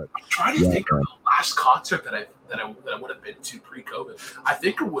world. But I'm trying to think of the last concert that I would have been to pre-COVID. I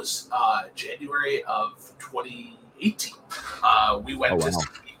think it was January of 2018. We went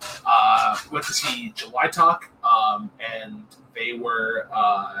to see July Talk, and they were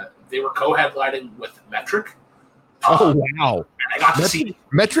co-headlining with Metric. Oh wow! And I got to see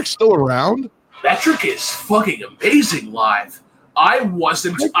Metric's still around. Metric is fucking amazing live. I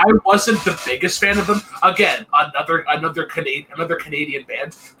wasn't the biggest fan of them. Again, another Canadian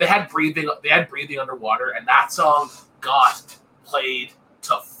band. They had breathing underwater, and that song got played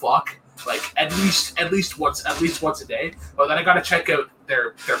to fuck like at least once a day. But then I got to check out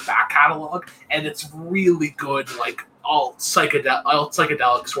their back catalog, and it's really good, like all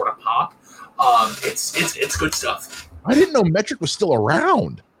psychedelic sort of pop. It's good stuff. I didn't know Metric was still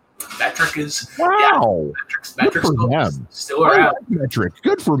around. Metric is wow. Metric's still around. Like Metric,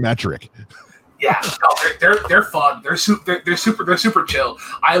 good for Metric. Yeah, no, they're fun. They're super chill.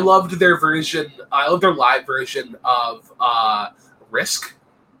 I loved their version. I love their live version of Risk.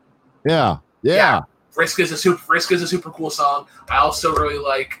 Yeah. Risk is a super cool song. I also really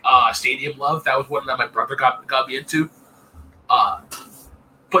like Stadium Love. That was one that my brother got me into.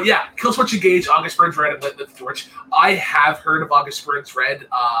 But yeah, Killswitch Engage, August Burns Red, and Lit the Torch. I have heard of August Burns Red.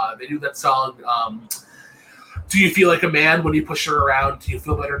 They do that song. Do you feel like a man when you push her around? Do you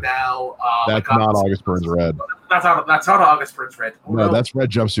feel better now? That's not August Burns Red. That's not August Burns Red. Oh, no, that's Red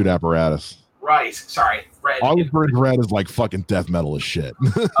Jumpsuit Apparatus. Right. Sorry. Red. August Burns Red is like fucking death metal as shit.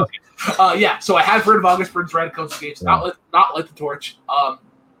 Okay. Yeah. So I have heard of August Burns Red, Killswitch Engage. Yeah. Not Lit the Torch.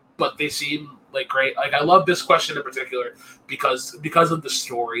 But they seem like great. Like I love this question in particular because of the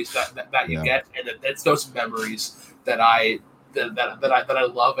stories that you get, and it's those memories that I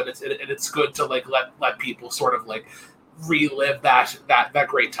love, and it's good to like let people sort of like relive that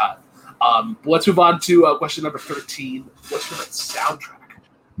great time. Let's move on to question number 13. What's your soundtrack?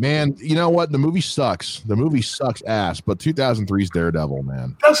 Man, you know what? The movie sucks. The movie sucks ass. But 2003's Daredevil,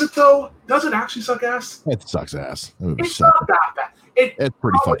 man. Does it though? Does it actually suck ass? It sucks ass. It's not that bad. It's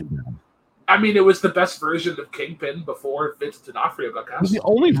pretty fucking bad. I mean, it was the best version of Kingpin before Vince D'Onofrio got cast. It was the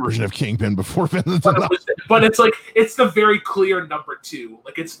only version of Kingpin before Vince D'Onofrio. But it's like it's the very clear number two.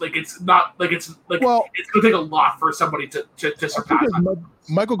 It's gonna take a lot for somebody to surpass.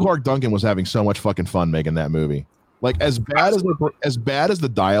 Michael Clark Duncan was having so much fucking fun making that movie. Like as bad as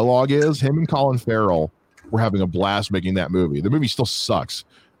the dialogue is, him and Colin Farrell were having a blast making that movie. The movie still sucks,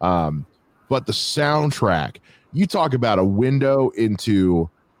 but the soundtrack. You talk about a window into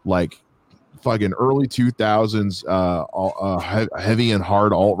like fucking early 2000s heavy and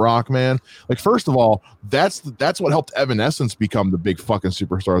hard alt rock, man. Like first of all, that's what helped Evanescence become the big fucking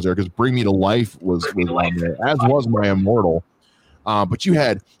superstars there, because Bring Me to Life was on there, as was My Immortal. But you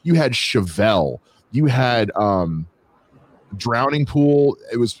had Chevelle, you had Drowning Pool.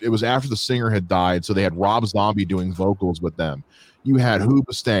 It was after the singer had died, so they had Rob Zombie doing vocals with them. You had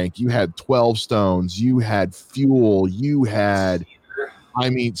Hoobastank, you had 12 Stones, you had Fuel, you had, I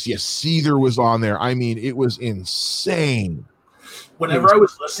mean, yeah, Seether was on there. I mean, it was insane. Whenever I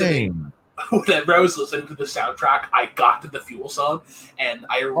was listening to the soundtrack, I got to the Fuel song, and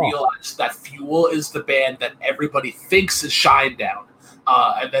I realized that Fuel is the band that everybody thinks is Shinedown.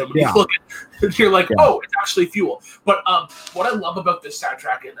 And then when you look at it, you're like, oh, it's actually Fuel. But what I love about this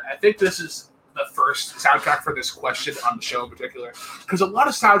soundtrack, and I think this is the first soundtrack for this question on the show in particular, because a lot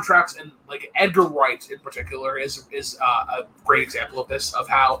of soundtracks, and like Edgar Wright in particular is a great example of this, of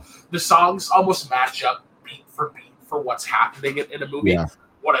how the songs almost match up beat for what's happening in a movie. Yeah.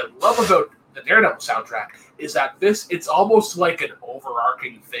 What I love about the Daredevil soundtrack is that it's almost like an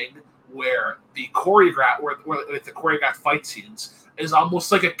overarching thing where the choreographed fight scenes is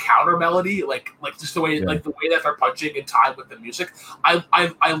almost like a counter melody, like just the way that they're punching in time with the music. I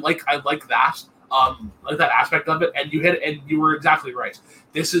like that. Like that aspect of it, and you were exactly right.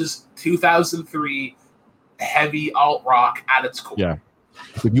 This is 2003 heavy alt rock at its core. Yeah.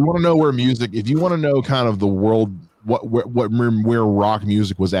 If you want to know if you want to know kind of the world, where rock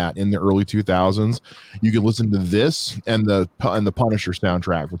music was at in the early 2000s, you can listen to this and the Punisher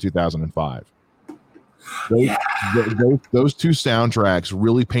soundtrack for 2005. Those, Yeah. those two soundtracks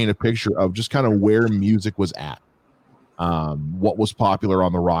really paint a picture of just kind of where music was at, what was popular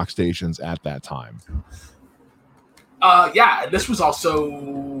on the rock stations at that time. Yeah, and this was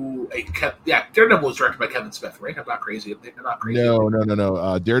also Daredevil was directed by Kevin Smith, right? I'm not crazy. I'm not crazy.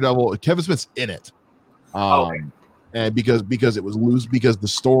 No. Daredevil, Kevin Smith's in it. Okay. And because it was loose, because the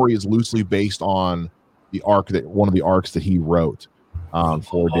story is loosely based on the arc that one of the arcs that he wrote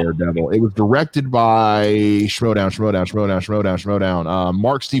for Daredevil. It was directed by Schmodown.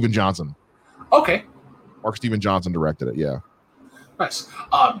 Mark Steven Johnson. Okay. Mark Steven Johnson directed it. Yeah. Nice.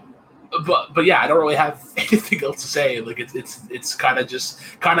 But yeah, I don't really have anything else to say. Like it's kind of just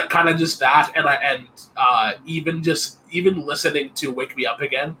that, and even listening to "Wake Me Up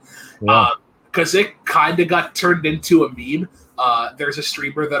Again," because it kind of got turned into a meme. There's a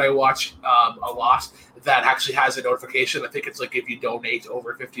streamer that I watch a lot that actually has a notification. I think it's like if you donate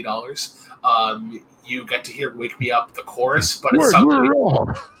over $50, you get to hear "Wake Me Up" the chorus, but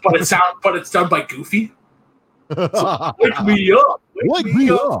it's done by Goofy. So, wake me up. Wake me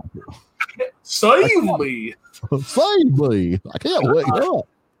up. Save me. Save me. I can't wake up.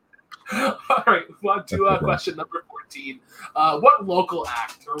 All right, on to question number 14. What local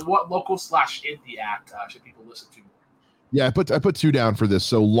act or what local/indie act should people listen to? Yeah, I put two down for this.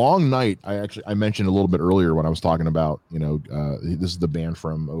 So Long Night, I mentioned a little bit earlier when I was talking about, this is the band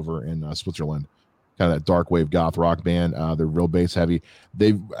from over in Switzerland, kind of that dark wave goth rock band. They're real bass heavy.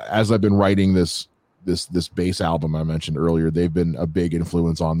 As I've been writing this bass album I mentioned earlier, they've been a big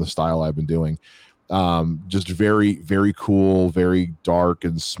influence on the style I've been doing. Just very, very cool, very dark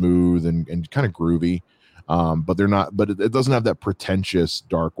and smooth and kind of groovy. But it doesn't have that pretentious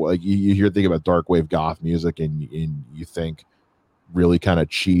dark, like you hear think about dark wave goth music and you think really kind of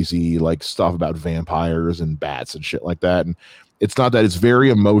cheesy, like stuff about vampires and bats and shit like that. And it's not that. It's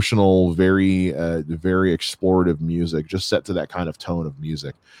very emotional, very, very explorative music, just set to that kind of tone of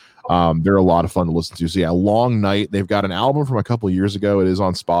music. They're a lot of fun to listen to. So yeah, Long Night. They've got an album from a couple of years ago. It is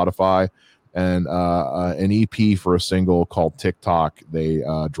on Spotify, and an EP for a single called TikTok. They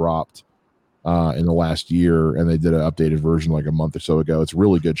dropped in the last year, and they did an updated version like a month or so ago. It's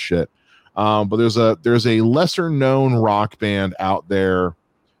really good shit. But there's a lesser known rock band out there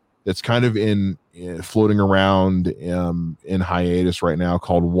that's kind of floating around in hiatus right now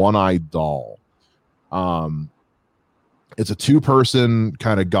called One Eyed Doll. It's a 2-person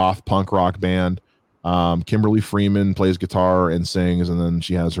kind of goth punk rock band. Kimberly Freeman plays guitar and sings, and then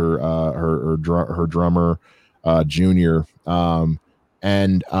she has her drummer, Junior. The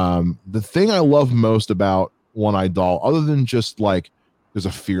thing I love most about One Eyed Doll, other than just like there's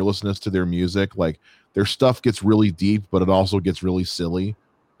a fearlessness to their music, like their stuff gets really deep, but it also gets really silly.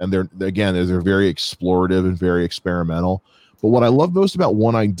 And they're very explorative and very experimental. But what I love most about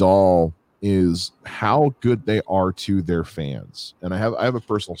One Eyed Doll is how good they are to their fans. And I have a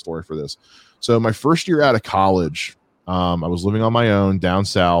personal story for this. So my first year out of college, I was living on my own down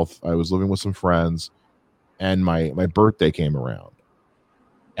south. I was living with some friends, and my birthday came around,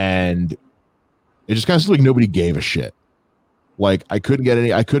 and it just kind of seemed like nobody gave a shit. Like I couldn't get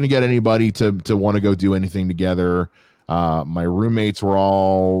anybody to want to go do anything together. My roommates were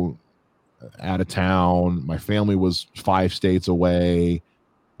all out of town. My family was 5 states away.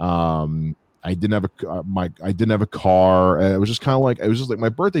 I didn't have a car. It was just like my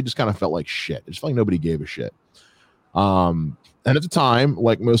birthday just kind of felt like shit. It just felt like nobody gave a shit. And at the time,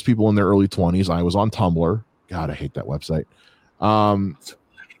 like most people in their early 20s, I was on Tumblr. God, I hate that website.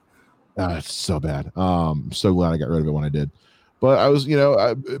 It's so bad. I'm so glad I got rid of it when I did. But I was,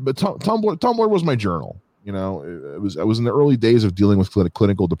 Tumblr was my journal. I was in the early days of dealing with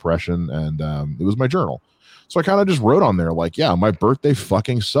clinical depression, and it was my journal. So I kind of just wrote on there, like, yeah, my birthday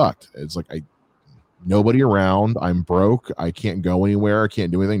fucking sucked. It's like nobody around. I'm broke. I can't go anywhere. I can't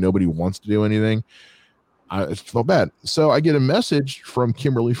do anything. Nobody wants to do anything. It felt bad. So I get a message from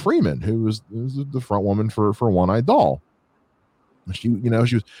Kimberly Freeman, who was the front woman for One Eyed Doll. She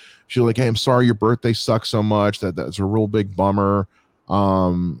was like, hey, I'm sorry your birthday sucks so much. That's a real big bummer.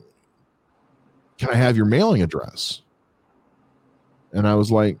 Can I have your mailing address? And I was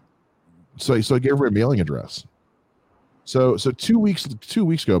like, so I gave her a mailing address. So 2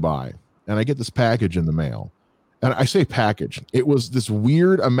 weeks go by, and I get this package in the mail. And I say package. It was this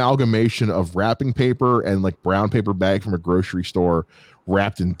weird amalgamation of wrapping paper and like brown paper bag from a grocery store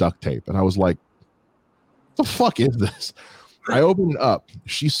wrapped in duct tape. And I was like, what the fuck is this? I opened it up.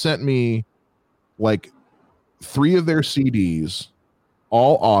 She sent me like 3 of their CDs,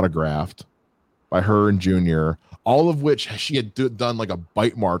 all autographed by her and Junior, all of which she had done like a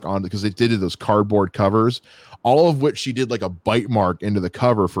bite mark on, because they did those cardboard covers, all of which she did like a bite mark into the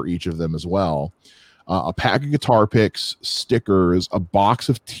cover for each of them as well. a pack of guitar picks, stickers, a box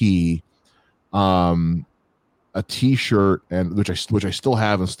of tea, a T-shirt, and which I still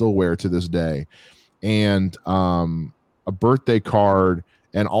have and still wear to this day, and a birthday card,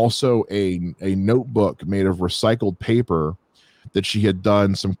 and also a notebook made of recycled paper that she had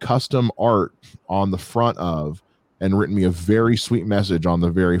done some custom art on the front of, and written me a very sweet message on the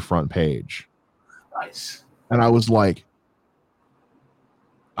very front page. Nice. And I was like,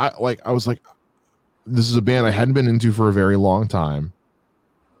 this is a band I hadn't been into for a very long time.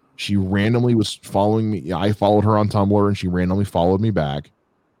 She randomly was following me. I followed her on Tumblr, and she randomly followed me back.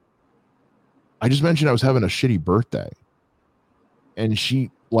 I just mentioned I was having a shitty birthday, and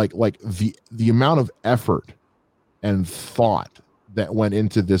she like the amount of effort and thought that went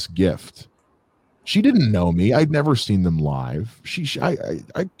into this gift. She didn't know me. I'd never seen them live. I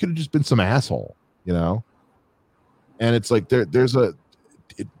could have just been some asshole, you know. And it's like there's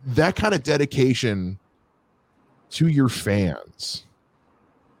that kind of dedication to your fans.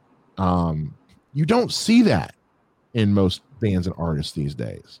 You don't see that in most bands and artists these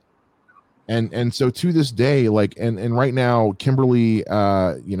days. And so to this day, like, and right now, Kimberly,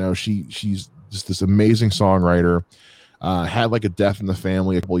 you know, she's just this amazing songwriter, had like a death in the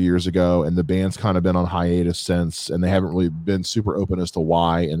family a couple of years ago, and the band's kind of been on hiatus since, and they haven't really been super open as to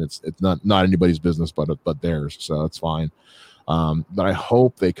why, and it's not anybody's business but theirs, so that's fine. But I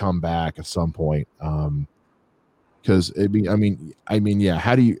hope they come back at some point, because I mean, yeah,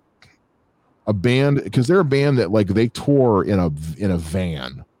 how do you a band, because they're a band that like they tour in a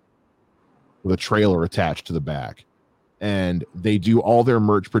van with a trailer attached to the back, and they do all their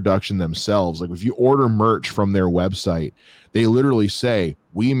merch production themselves. Like if you order merch from their website, they literally say,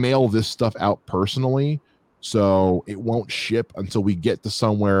 we mail this stuff out personally, so it won't ship until we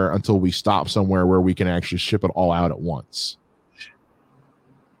stop somewhere where we can actually ship it all out at once.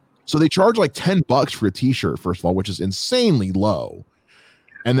 So they charge like $10 for a t-shirt, first of all, which is insanely low.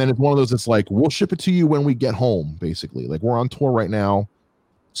 And then it's one of those that's like, we'll ship it to you when we get home, basically. Like we're on tour right now,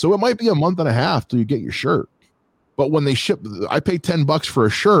 so it might be a month and a half till you get your shirt. But when they ship, I paid $10 for a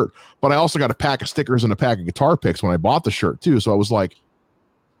shirt, but I also got a pack of stickers and a pack of guitar picks when I bought the shirt too. So I was like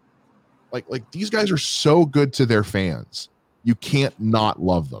these guys are so good to their fans. You can't not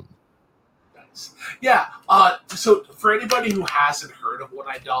love them. Nice. Yeah. So for anybody who hasn't heard of One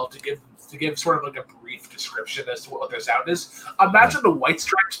Eyed Doll, to give sort of like a brief description as to what their sound is, imagine the White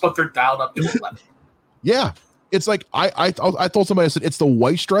Stripes, but they're dialed up to 11. Yeah. It's like I told somebody, I said it's the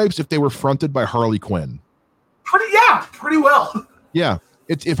White Stripes if they were fronted by Harley Quinn. Pretty well. Yeah,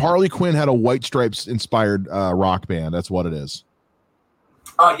 it's if Harley Quinn had a White Stripes inspired rock band, that's what it is.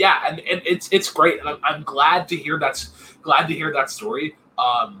 Yeah, and it's great, and I'm glad to hear that story.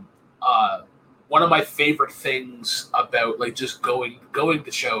 One of my favorite things about like just going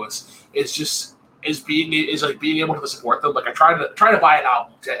to shows is being able to support them. Like I try to buy an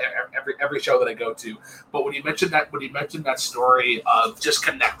album to every show that I go to. But when you mentioned that story of just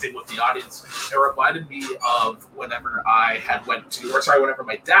connecting with the audience, it reminded me of whenever my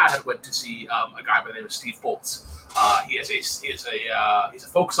dad had went to see a guy by the name of Steve Boltz. He's a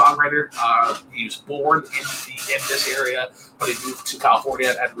folk songwriter. He was born in this area, but he moved to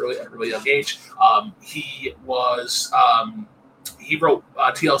California at a really young age. He wrote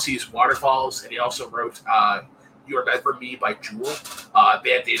TLC's Waterfalls, and he also wrote You Are Meant for Me by Jewel.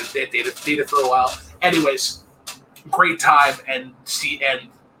 They had dated for a while. Anyways, great time, and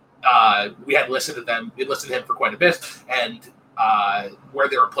we had listened to them. We listened to him for quite a bit, and where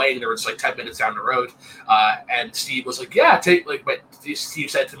they were playing, there was like 10 minutes down the road, and Steve was like, "Yeah,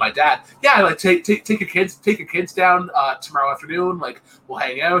 Steve said to my dad, "Yeah, like take your kids down tomorrow afternoon. Like we'll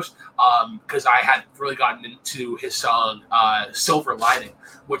hang out." Because I had really gotten into his song "Silver Lining,"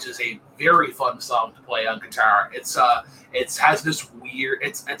 which is a very fun song to play on guitar. It has this weird.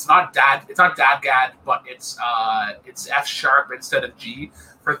 It's not dadgad, but it's F sharp instead of G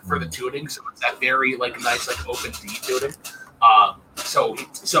for the tuning. So it's that very like nice like open D tuning. So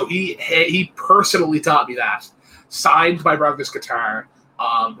he personally taught me that, signed my brother's guitar,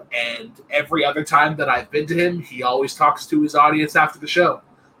 and every other time that I've been to him, he always talks to his audience after the show.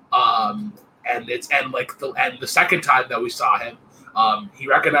 And the second time that we saw him, he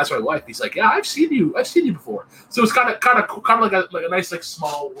recognized my wife. He's like, "Yeah, I've seen you before." So it's kind of like a nice like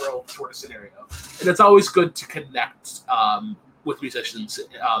small world sort of scenario, and it's always good to connect with musicians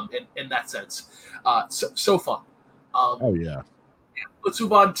in that sense. So fun. Oh yeah. Let's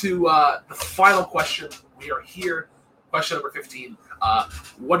move on to the final question. We are here. Question number 15.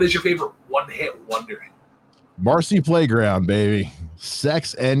 What is your favorite one-hit wonder? Marcy Playground, baby.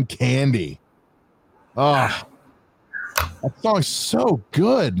 Sex and Candy. Oh, that song's so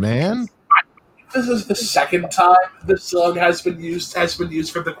good, man. this is the second time this song has been used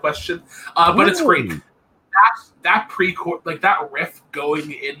for the question, but it's great. That like that riff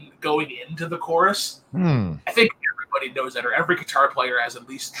going into the chorus. I think everybody knows that, or every guitar player has at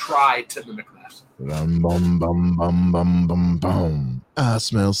least tried to mimic that. Bum, bum, bum, bum, bum, bum, bum. I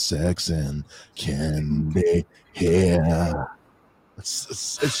smell sex and candy here.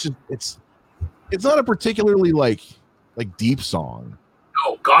 It's not a particularly like deep song.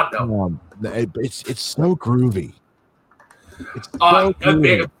 Oh God, no. It's so groovy. It's so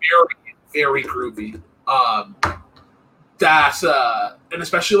groovy. Very, very groovy. And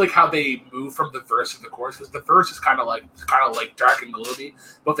especially like how they move from the verse to the chorus, because the verse is kind of like dark and gloomy,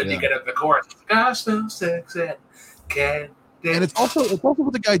 but then you get into the chorus, I smell sex and candy. And it's also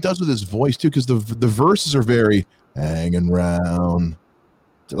what the guy does with his voice too, because the verses are very hanging around,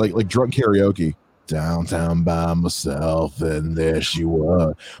 like drunk karaoke. Downtown by myself, and there she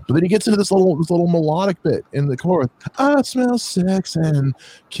was. But then he gets into this little melodic bit in the chorus. I smell sex and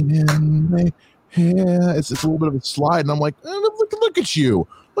candy. Yeah, it's a little bit of a slide, and I'm like, look at you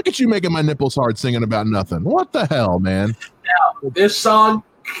making my nipples hard singing about nothing. What the hell, man? Now, this song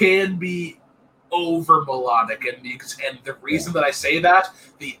can be over melodic, and the reason that I say that,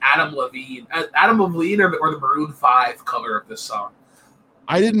 the Adam Levine or the Maroon 5 cover of this song.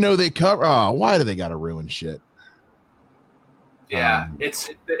 I didn't know they cover. Oh, why do they got to ruin shit? Yeah, it's.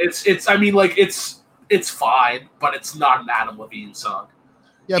 I mean, like it's fine, but it's not an Adam Levine song.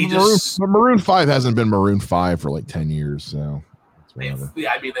 Yeah, Maroon 5 hasn't been Maroon 5 for like 10 years, so. I mean,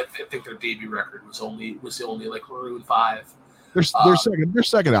 I think their debut record was only like Maroon 5. Their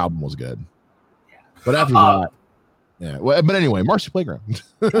second album was good. Yeah. But after that, yeah. Well, but anyway, Marcy Playground.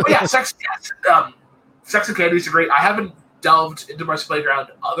 Sex and Candy is great. I haven't delved into Marcy Playground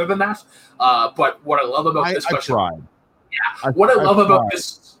other than that. But what I love about this question,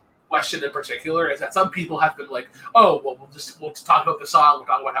 this question in particular is that some people have been like, "Oh, well, we'll just talk about the song. We'll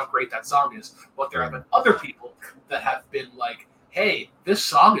talk about how great that song is." But there have been other people that have been like, "Hey, this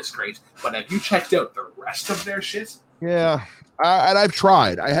song is great, but have you checked out the rest of their shit?" Yeah, and I've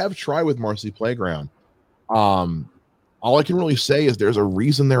tried. I have tried with Marcy Playground. All I can really say is there's a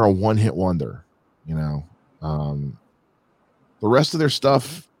reason they're a one-hit wonder. You know. The rest of their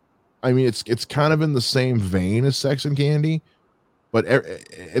stuff, I mean, it's kind of in the same vein as Sex and Candy, but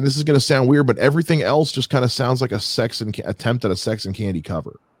and this is going to sound weird, but everything else just kind of sounds like a attempt at a Sex and Candy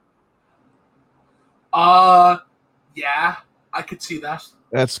cover. Yeah, I could see that.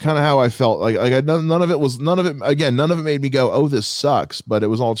 That's kind of how I felt. Like none of it made me go, "Oh, this sucks," but it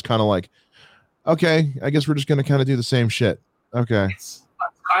was all just kind of like, okay, I guess we're just going to kind of do the same shit. Okay, it's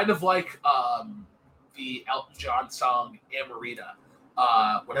kind of like the Elton John song Amarita.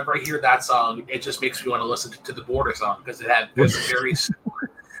 Whenever I hear that song, it just makes me want to listen to the Border song, because it had this very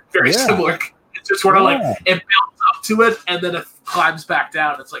similar. It's just sort of like it builds up to it and then it climbs back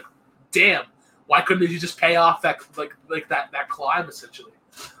down. It's like, damn, why couldn't you just pay off that that climb essentially?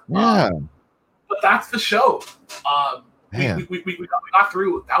 Yeah. But that's the show. We got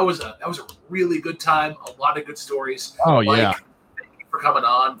through. That was a really good time. A lot of good stories. Oh yeah. Thank you for coming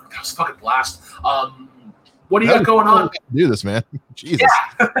on. That was a fucking blast. What do you got going on? Do this, man. Jesus.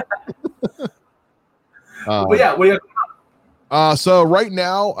 Yeah. What do you got going on? So right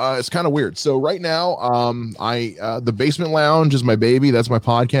now, it's kind of weird. So right now, the Basement Lounge is my baby. That's my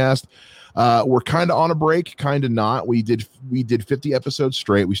podcast. We're kind of on a break, kind of not. We did 50 episodes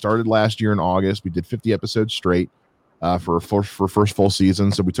straight. We started last year in August. We did 50 episodes straight for first full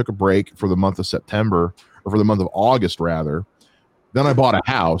season. So we took a break for the month of September, or for the month of August rather. Then I bought a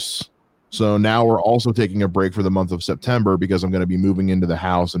house. So now we're also taking a break for the month of September, because I'm going to be moving into the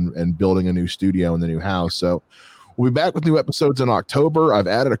house and building a new studio in the new house. So we'll be back with new episodes in October. I've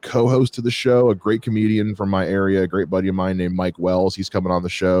added a co-host to the show, a great comedian from my area, a great buddy of mine named Mike Wells. He's coming on the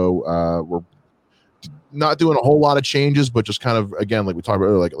show. We're not doing a whole lot of changes, but just kind of, again, like we talked about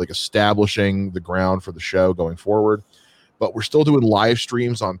earlier, like establishing the ground for the show going forward. But we're still doing live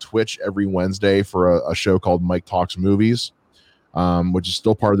streams on Twitch every Wednesday for a show called Mike Talks Movies. Which is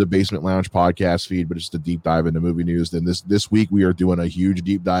still part of the Basement Lounge podcast feed, but it's just a deep dive into movie news. Then this week we are doing a huge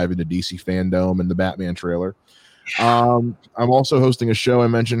deep dive into DC fandom and the Batman trailer. I'm also hosting a show I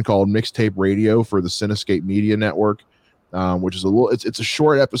mentioned called Mixtape Radio for the Cinescape Media Network, which is it's a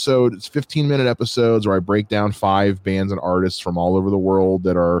short episode. It's 15-minute episodes where I break down 5 bands and artists from all over the world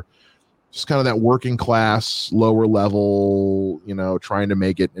that are just kind of that working class, lower level, trying to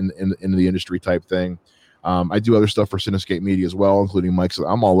make it in the industry type thing. I do other stuff for Cinescape Media as well, including Mike's.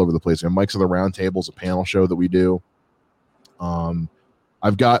 I'm all over the place. And Mike's of the Round Table is a panel show that we do.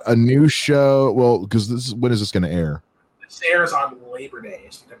 I've got a new show. Well, because when is this going to air? This airs on Labor Day.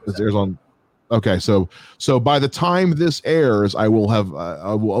 This airs on. Okay, so by the time this airs, I will have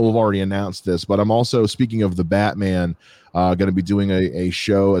already announced this. But I'm also, speaking of the Batman, going to be doing a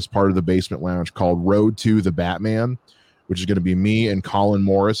show as part of the Basement Lounge called Road to the Batman, which is going to be me and Colin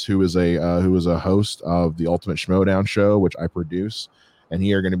Morris, who is a host of the Ultimate Schmodown show, which I produce, and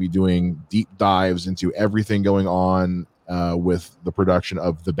he are going to be doing deep dives into everything going on with the production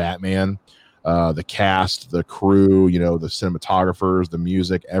of the Batman, the cast, the crew, the cinematographers, the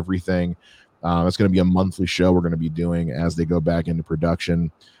music, everything. It's going to be a monthly show we're going to be doing as they go back into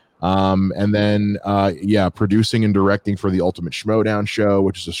production. And then, producing and directing for the Ultimate Schmodown show,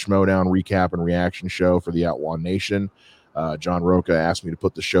 which is a Schmodown recap and reaction show for the Outlaw Nation. John Roca asked me to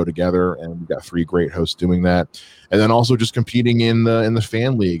put the show together, and we've got 3 great hosts doing that. And then also just competing in the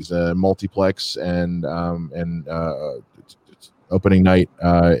fan leagues, multiplex and opening night.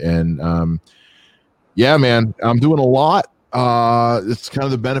 Yeah, man, I'm doing a lot. It's kind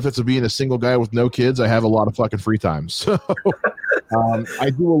of the benefits of being a single guy with no kids. I have a lot of fucking free time. So I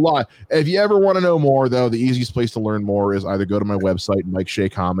do a lot. If you ever want to know more, though, the easiest place to learn more is either go to my website,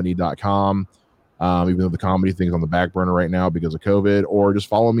 MikeSheaComedy.com, even though the comedy thing's on the back burner right now because of COVID, or just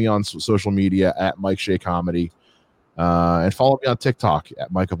follow me on social media at Mike Shea Comedy, and follow me on TikTok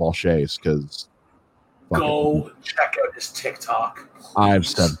at Mike of All Shays, because go check out his TikTok. I've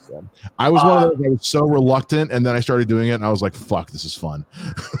said so. I was one of those. I was so reluctant, and then I started doing it, and I was like, "Fuck, this is fun."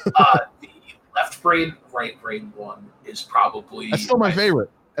 The left brain, right brain one is probably that's still my favorite.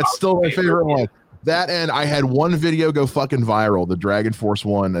 That's still my favorite one. That, and I had one video go fucking viral. The Dragon Force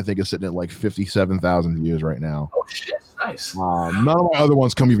one, I think, is sitting at like 57,000 views right now. Oh shit, nice. None of my other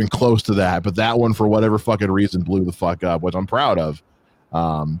ones come even close to that, but that one, for whatever fucking reason, blew the fuck up, which I'm proud of.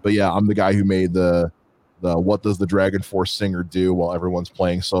 But yeah, I'm the guy who made the "What does the Dragon Force singer do while everyone's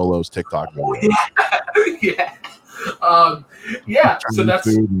playing solos" TikTok video. Yeah. So that's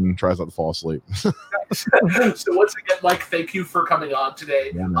food and tries not to fall asleep. So once again, Mike, thank you for coming on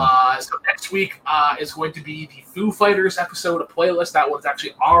today. So next week is going to be the Foo Fighters episode, a playlist. That one's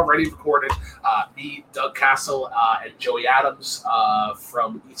actually already recorded. Me, Doug Castle, and Joey Adams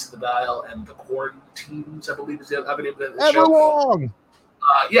from East of the Dial and the Quarantines, I believe is the other name of the show. Everlong!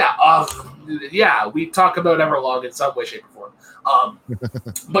 We talk about Everlong in some way, shape, or form.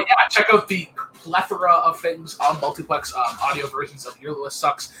 But yeah, check out the plethora of things on Multiplex, audio versions of Your List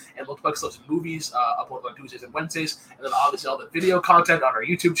Sucks and Multiplex Loves Movies, uploaded on Tuesdays and Wednesdays, and then obviously all the video content on our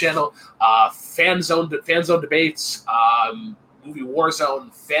YouTube channel, fan zone debates, movie war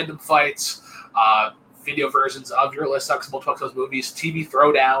zone, fandom fights, video versions of Your List Sucks, Multiplex Loves Movies, TV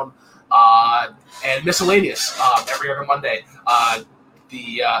Throwdown, and miscellaneous every other Monday.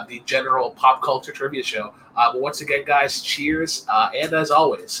 The general pop culture trivia show. But once again, guys, cheers, and as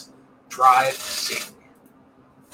always, drive safe.